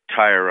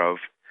tire of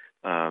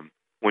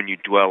when you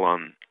dwell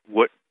on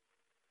what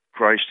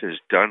Christ has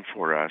done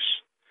for us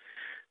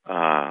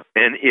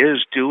and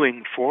is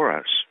doing for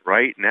us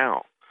right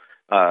now.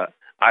 I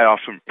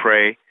often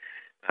pray,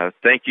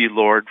 thank you,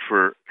 Lord,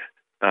 for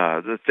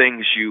the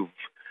things you've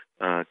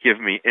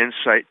given me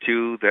insight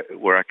to, that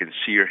where I can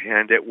see your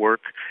hand at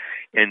work.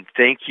 And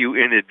thank you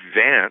in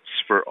advance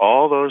for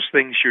all those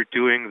things you're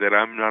doing that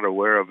I'm not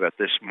aware of at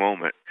this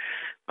moment.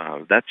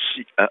 That's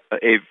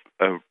a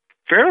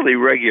fairly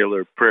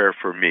regular prayer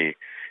for me,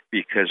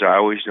 because I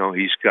always know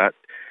he's got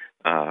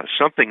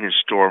something in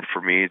store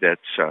for me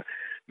that's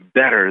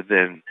better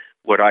than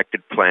what I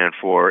could plan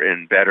for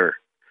and better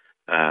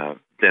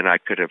than I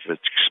could have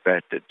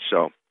expected.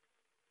 So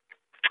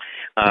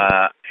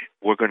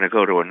we're going to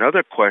go to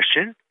another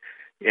question.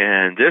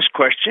 And this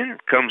question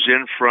comes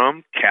in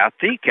from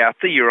Kathy.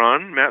 Kathy, you're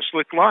on Matt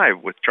Slick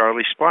Live with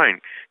Charlie Spine.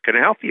 Can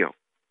I help you?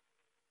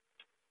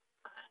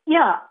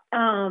 Yeah.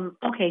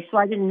 Okay, so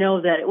I didn't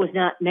know that it was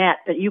not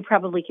Matt, but you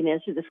probably can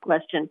answer this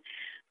question.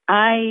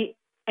 I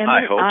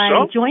hope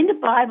so. Joined a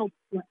Bible.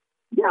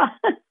 Yeah,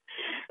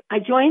 I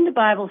joined a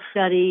Bible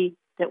study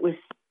that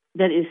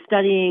is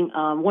studying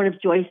one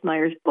of Joyce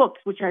Meyer's books,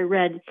 which I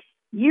read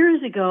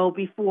years ago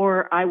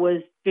before I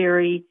was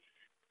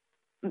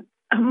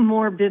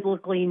more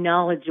biblically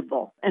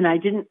knowledgeable, and I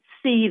didn't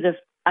see the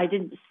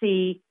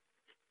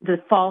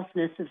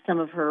falseness of some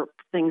of her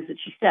things that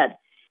she said.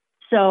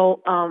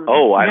 So I'm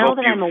aware. I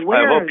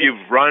hope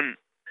you've run.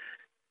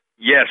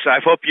 Yes, I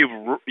hope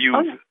you've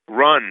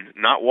run,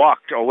 not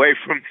walked away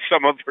from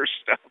some of her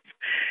stuff.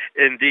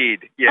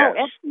 Indeed, yes.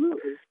 Oh,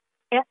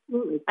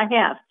 absolutely, I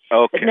have.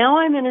 Okay. But now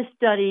I'm in a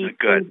study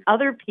with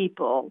other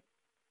people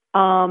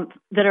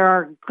that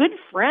are good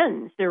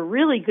friends. They're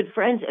really good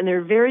friends, and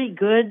they're very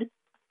good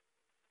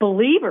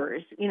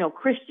believers,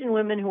 Christian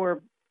women who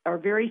are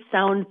very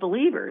sound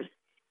believers,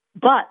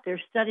 but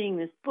they're studying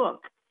this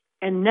book.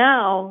 And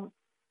now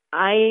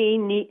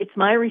it's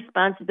my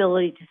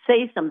responsibility to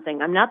say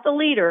something. I'm not the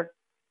leader,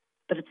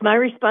 but it's my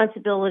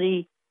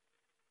responsibility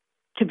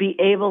to be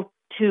able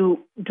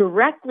to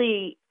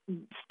directly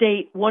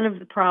state one of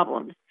the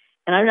problems.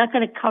 And I'm not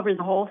going to cover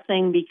the whole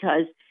thing,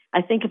 because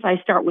I think if I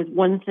start with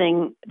one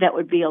thing, that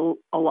would be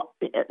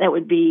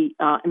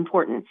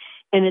important.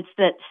 And it's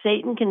that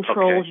Satan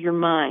controls your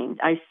mind.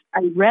 I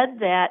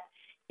read that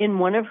in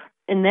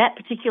that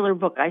particular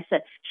book.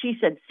 She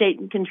said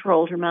Satan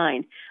controls your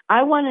mind.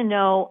 I want to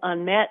know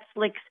on Matt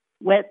Slick's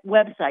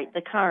website,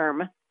 the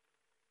CARM,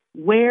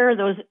 where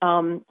those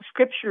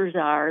scriptures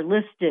are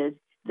listed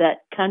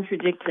that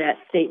contradict that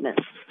statement.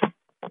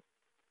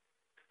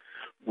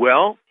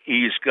 Well,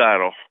 he's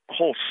got a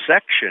whole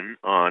section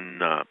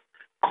on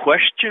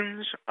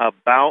questions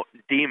about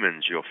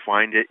demons. You'll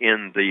find it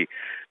in the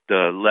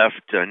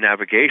left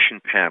navigation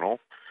panel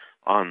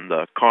on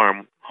the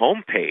CARM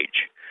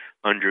homepage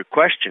under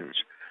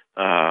questions.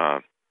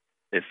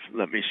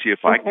 Let me see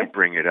if I can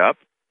bring it up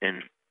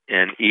and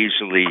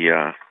easily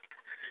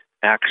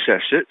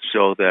access it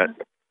so that.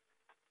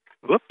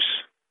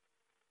 Whoops,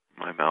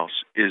 my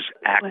mouse is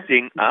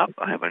acting up.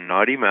 I have a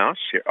naughty mouse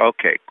here.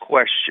 Okay,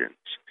 questions.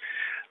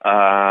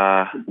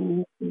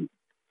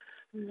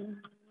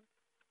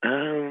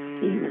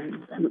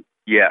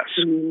 Yes,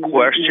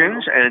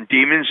 questions, and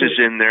demons is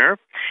in there.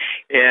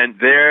 And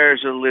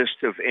there's a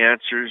list of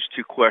answers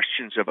to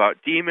questions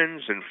about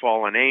demons and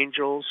fallen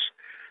angels,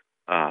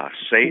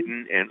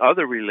 Satan, and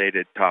other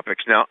related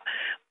topics. Now,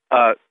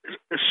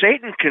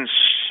 Satan can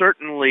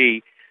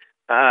certainly,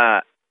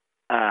 what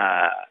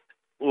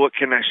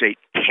can I say,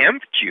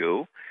 tempt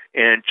you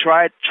and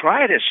try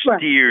to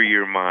steer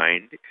your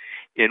mind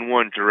in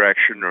one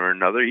direction or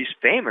another. He's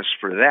famous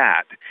for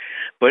that.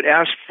 But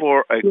as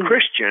for a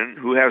Christian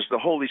who has the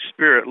Holy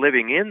Spirit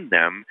living in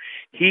them,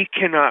 he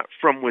cannot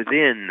from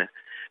within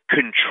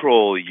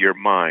control your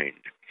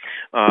mind.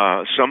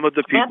 Some of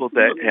the people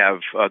Absolutely. that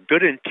have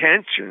good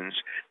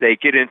intentions, they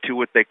get into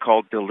what they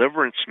call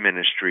deliverance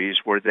ministries,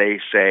 where they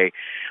say,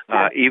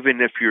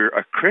 even if you're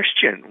a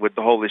Christian with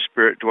the Holy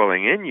Spirit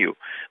dwelling in you,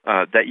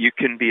 that you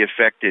can be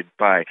affected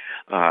by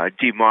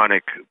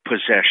demonic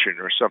possession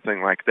or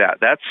something like that.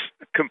 That's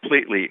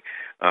completely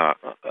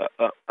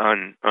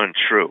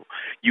untrue.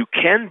 You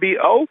can be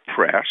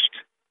oppressed.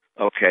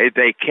 Okay,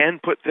 they can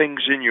put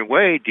things in your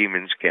way,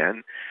 demons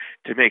can,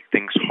 to make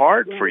things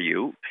hard for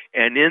you.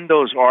 And in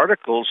those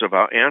articles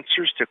about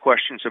answers to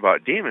questions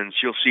about demons,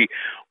 you'll see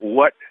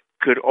what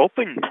could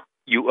open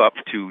you up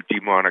to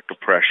demonic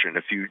oppression.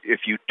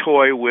 If you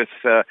toy with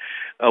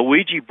a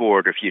Ouija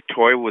board, if you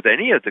toy with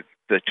any of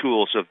the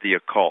tools of the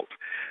occult,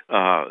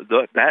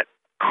 that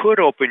could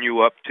open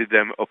you up to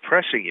them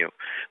oppressing you.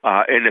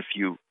 And if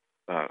you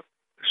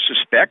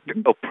suspect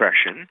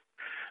oppression,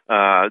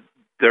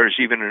 there's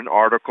even an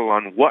article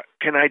on what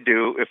can I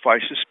do if I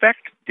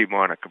suspect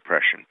demonic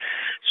oppression.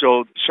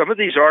 So some of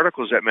these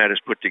articles that Matt has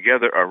put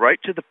together are right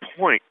to the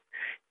point,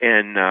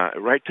 and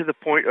right to the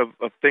point of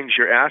things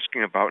you're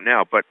asking about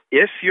now. But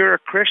if you're a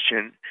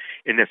Christian,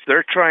 and if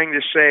they're trying to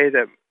say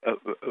that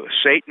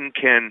Satan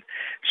can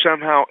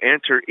somehow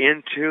enter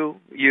into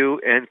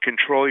you and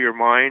control your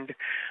mind,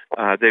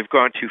 they've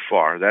gone too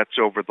far. That's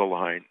over the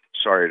line,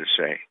 sorry to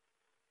say.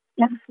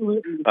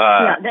 Absolutely.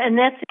 And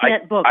that's in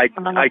that book,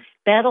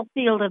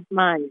 Battlefield of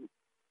Mind.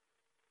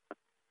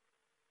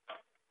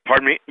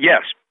 Pardon me?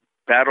 Yes,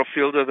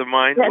 Battlefield of the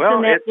Mind. That's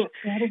well,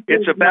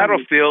 it's a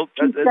battlefield.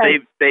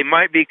 They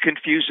might be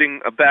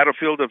confusing a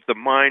battlefield of the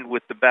mind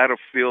with the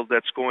battlefield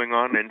that's going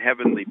on in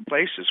heavenly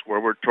places, where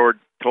we're told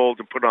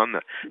to put on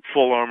the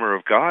full armor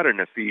of God in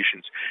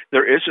Ephesians.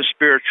 There is a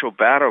spiritual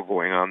battle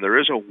going on. There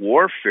is a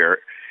warfare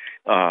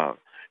that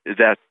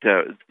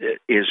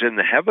is in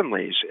the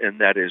heavenlies, and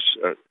that is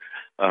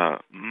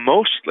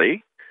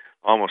mostly,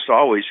 almost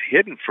always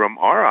hidden from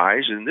our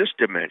eyes in this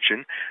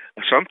dimension.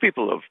 Some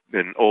people have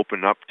been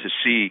opened up to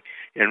see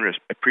and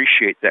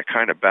appreciate that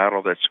kind of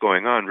battle that's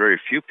going on. Very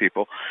few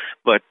people,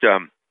 but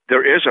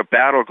there is a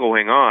battle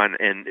going on,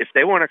 and if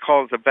they want to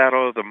call it the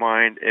battle of the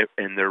mind,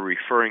 and they're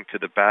referring to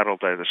the battle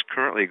that is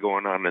currently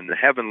going on in the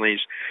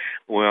heavenlies,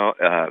 well,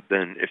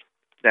 then if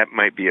that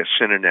might be a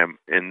synonym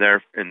in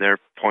their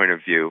point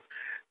of view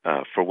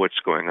for what's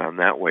going on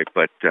that way.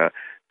 But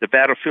the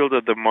battlefield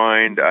of the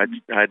mind,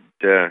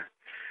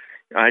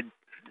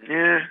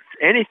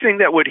 anything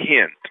that would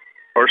hint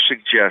or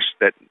suggest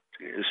that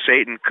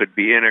Satan could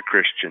be in a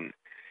Christian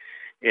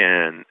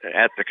and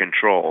at the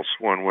controls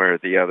one way or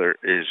the other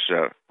is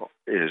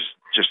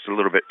just a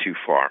little bit too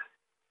far.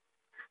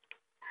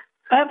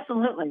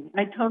 Absolutely.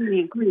 I totally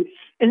agree.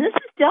 And this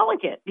is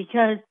delicate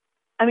because,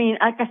 I mean,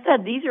 like I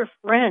said, these are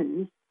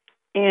friends,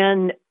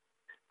 and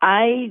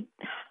I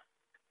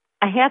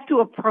have to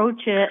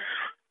approach it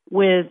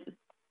with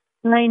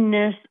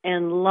kindness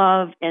and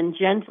love and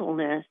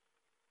gentleness,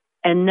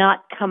 and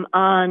not come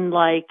on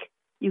like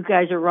you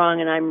guys are wrong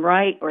and I'm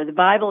right, or the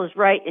Bible is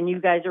right and you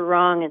guys are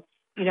wrong. And,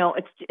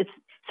 it's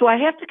so I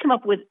have to come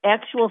up with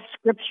actual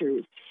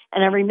scriptures.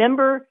 And I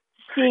remember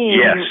seeing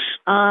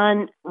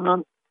on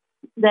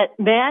that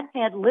Matt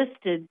had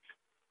listed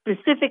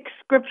specific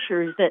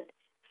scriptures that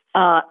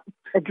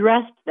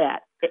addressed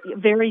that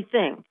very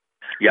thing.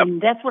 Yep.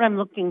 And that's what I'm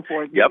looking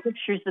for, the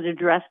scriptures that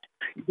addressed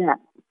that.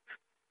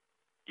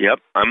 Yep,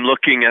 I'm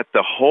looking at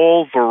the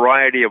whole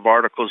variety of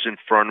articles in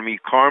front of me,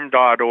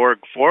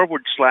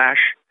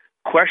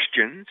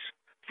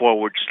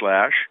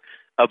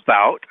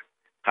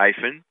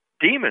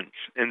 carm.org/questions/about-demons.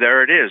 And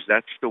there it is.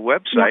 That's the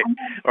website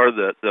or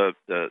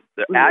the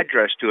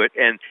address to it.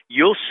 And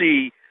you'll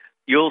see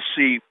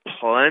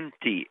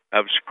plenty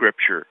of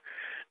scripture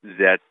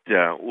that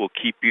will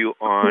keep you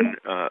on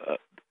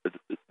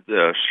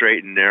the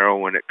straight and narrow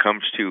when it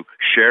comes to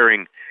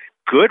sharing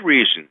good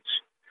reasons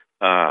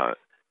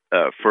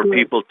for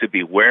people to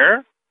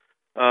beware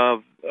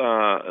of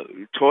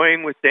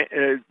toying with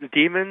the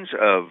demons,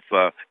 of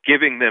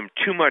giving them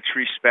too much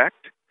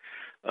respect,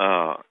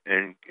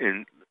 and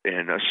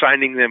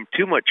assigning them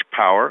too much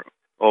power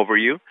over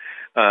you.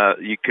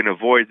 You can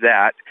avoid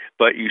that,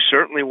 but you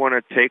certainly want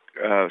to take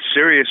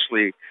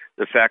seriously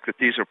the fact that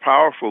these are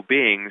powerful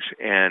beings,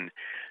 and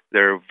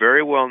they're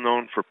very well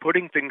known for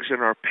putting things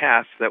in our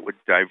path that would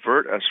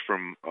divert us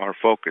from our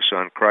focus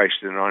on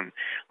Christ and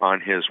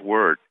on His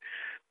Word.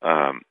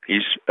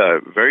 He's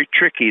very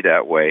tricky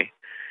that way,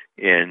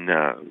 and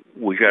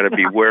we got to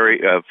be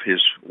wary of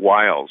his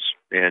wiles.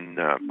 And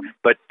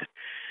but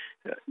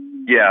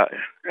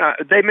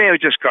they may have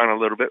just gone a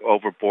little bit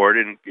overboard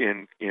in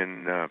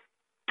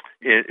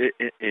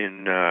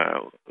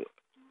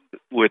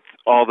with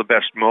all the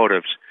best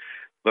motives,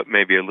 but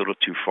maybe a little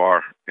too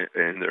far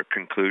in their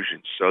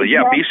conclusions. So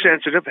be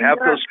sensitive. Have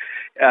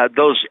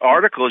those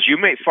articles. You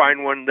may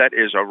find one that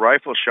is a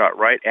rifle shot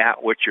right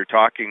at what you're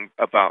talking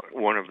about.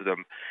 One of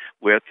them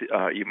with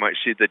you might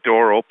see the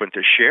door open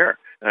to share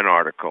an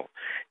article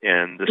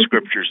and the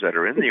scriptures that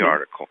are in the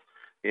article,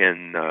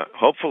 and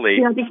hopefully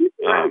because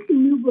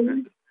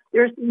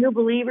there are some new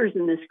believers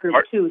in this group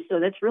too. So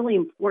that's really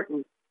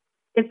important.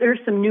 if there's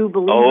some new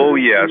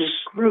believers yes. in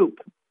this group.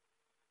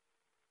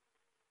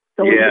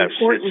 So yes,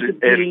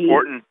 it's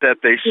important that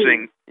they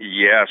sink.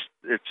 Yes,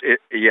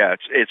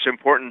 it's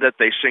important that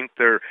they sink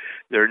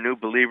their new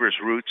believers'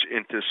 roots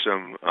into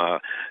some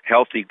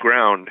healthy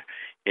ground.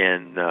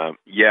 And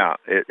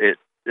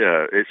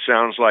it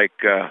sounds like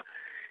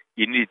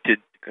you need to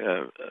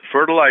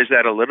fertilize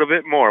that a little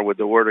bit more with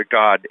the Word of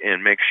God,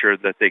 and make sure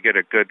that they get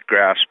a good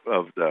grasp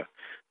of the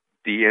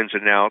ins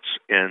and outs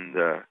and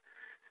the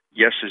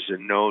yeses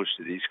and nos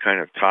to these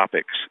kind of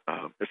topics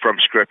from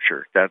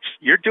Scripture.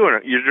 You're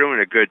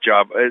doing a good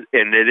job,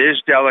 and it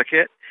is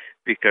delicate,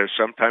 because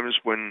sometimes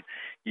when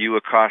you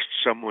accost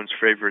someone's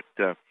favorite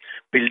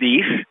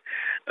belief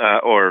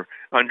or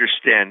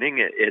understanding,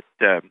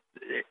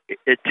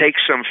 it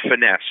takes some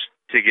finesse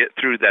to get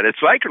through that.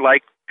 It's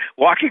like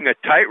walking a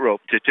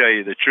tightrope, to tell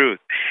you the truth.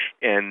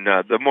 And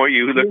the more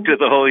you look to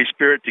the Holy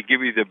Spirit to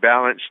give you the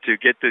balance to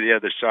get to the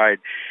other side,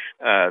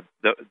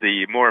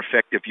 the more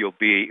effective you'll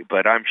be.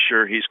 But I'm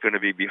sure He's going to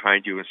be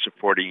behind you and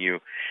supporting you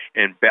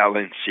and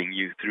balancing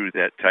you through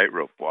that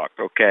tightrope walk,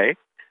 okay?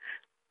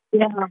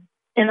 Yeah,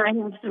 and I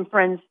have some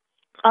friends,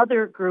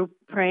 other group,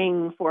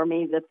 praying for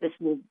me that this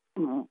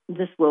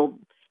will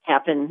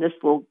happen, this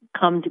will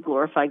come to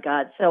glorify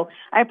God. So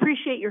I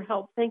appreciate your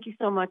help. Thank you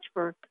so much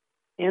for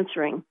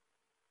answering.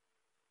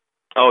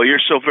 Oh, you're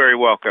so very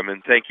welcome,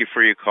 and thank you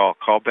for your call.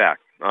 Call back.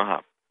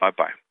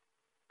 Bye-bye.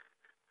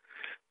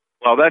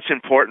 Well, that's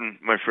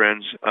important, my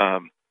friends.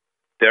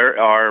 There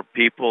are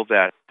people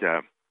that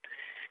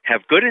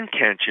have good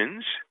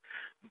intentions,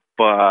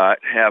 but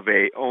have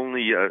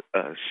only a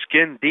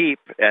skin deep,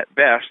 at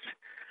best,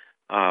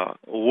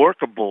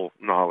 workable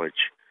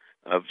knowledge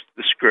of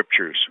the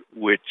Scriptures,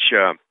 which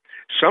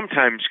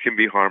sometimes can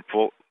be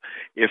harmful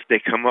if they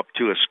come up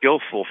to a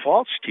skillful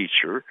false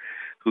teacher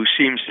who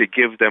seems to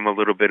give them a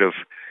little bit of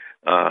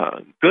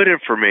good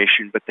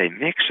information, but they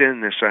mix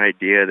in this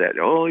idea that,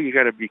 you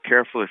got to be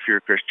careful if you're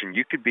a Christian,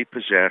 you could be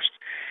possessed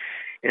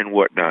and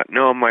whatnot.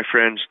 No, my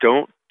friends,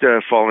 don't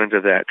fall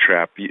into that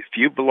trap. If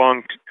you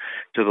belong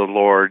to the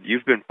Lord,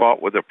 you've been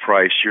bought with a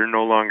price. You're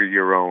no longer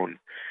your own,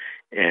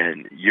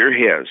 and you're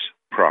His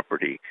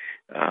property,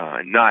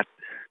 and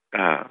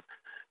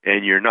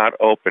you're not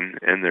open,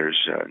 and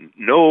there's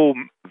no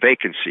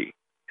vacancy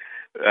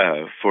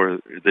for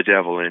the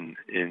devil in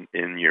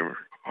your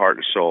heart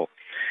and soul.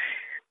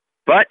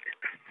 But,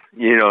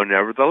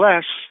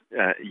 nevertheless,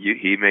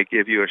 he may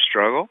give you a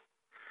struggle,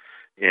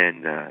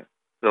 and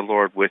the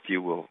Lord with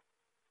you will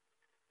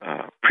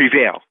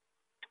prevail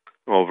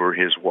over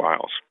his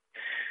wiles.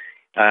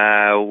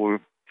 We're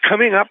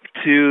coming up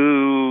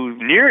to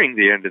nearing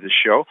the end of the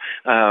show.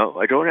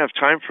 I don't have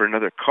time for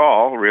another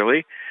call,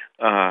 really.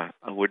 It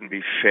wouldn't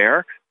be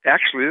fair.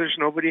 Actually, there's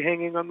nobody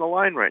hanging on the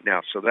line right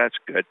now, so that's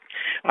good.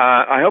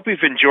 I hope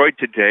you've enjoyed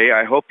today.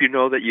 I hope you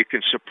know that you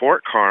can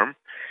support CARM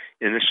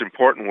in this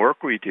important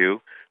work we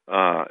do.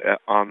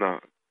 On the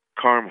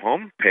CARM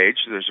homepage,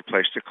 there's a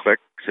place to click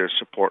to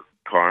support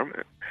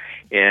CARM.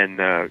 And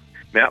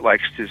Matt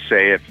likes to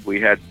say if we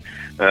had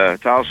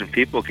 1,000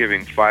 people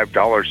giving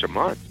 $5 a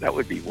month, that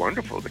would be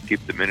wonderful to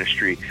keep the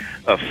ministry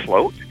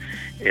afloat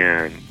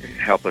and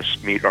help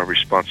us meet our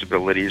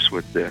responsibilities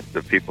with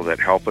the people that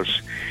help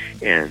us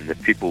and the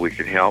people we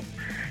can help.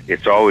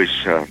 It's always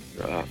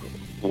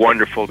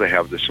wonderful to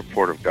have the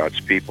support of God's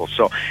people.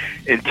 So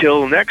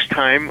until next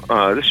time,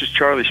 this is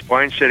Charlie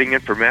Spine sitting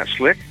in for Matt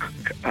Slick.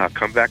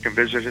 Come back and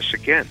visit us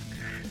again.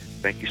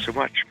 Thank you so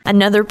much.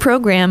 Another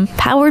program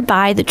powered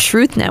by the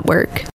Truth Network.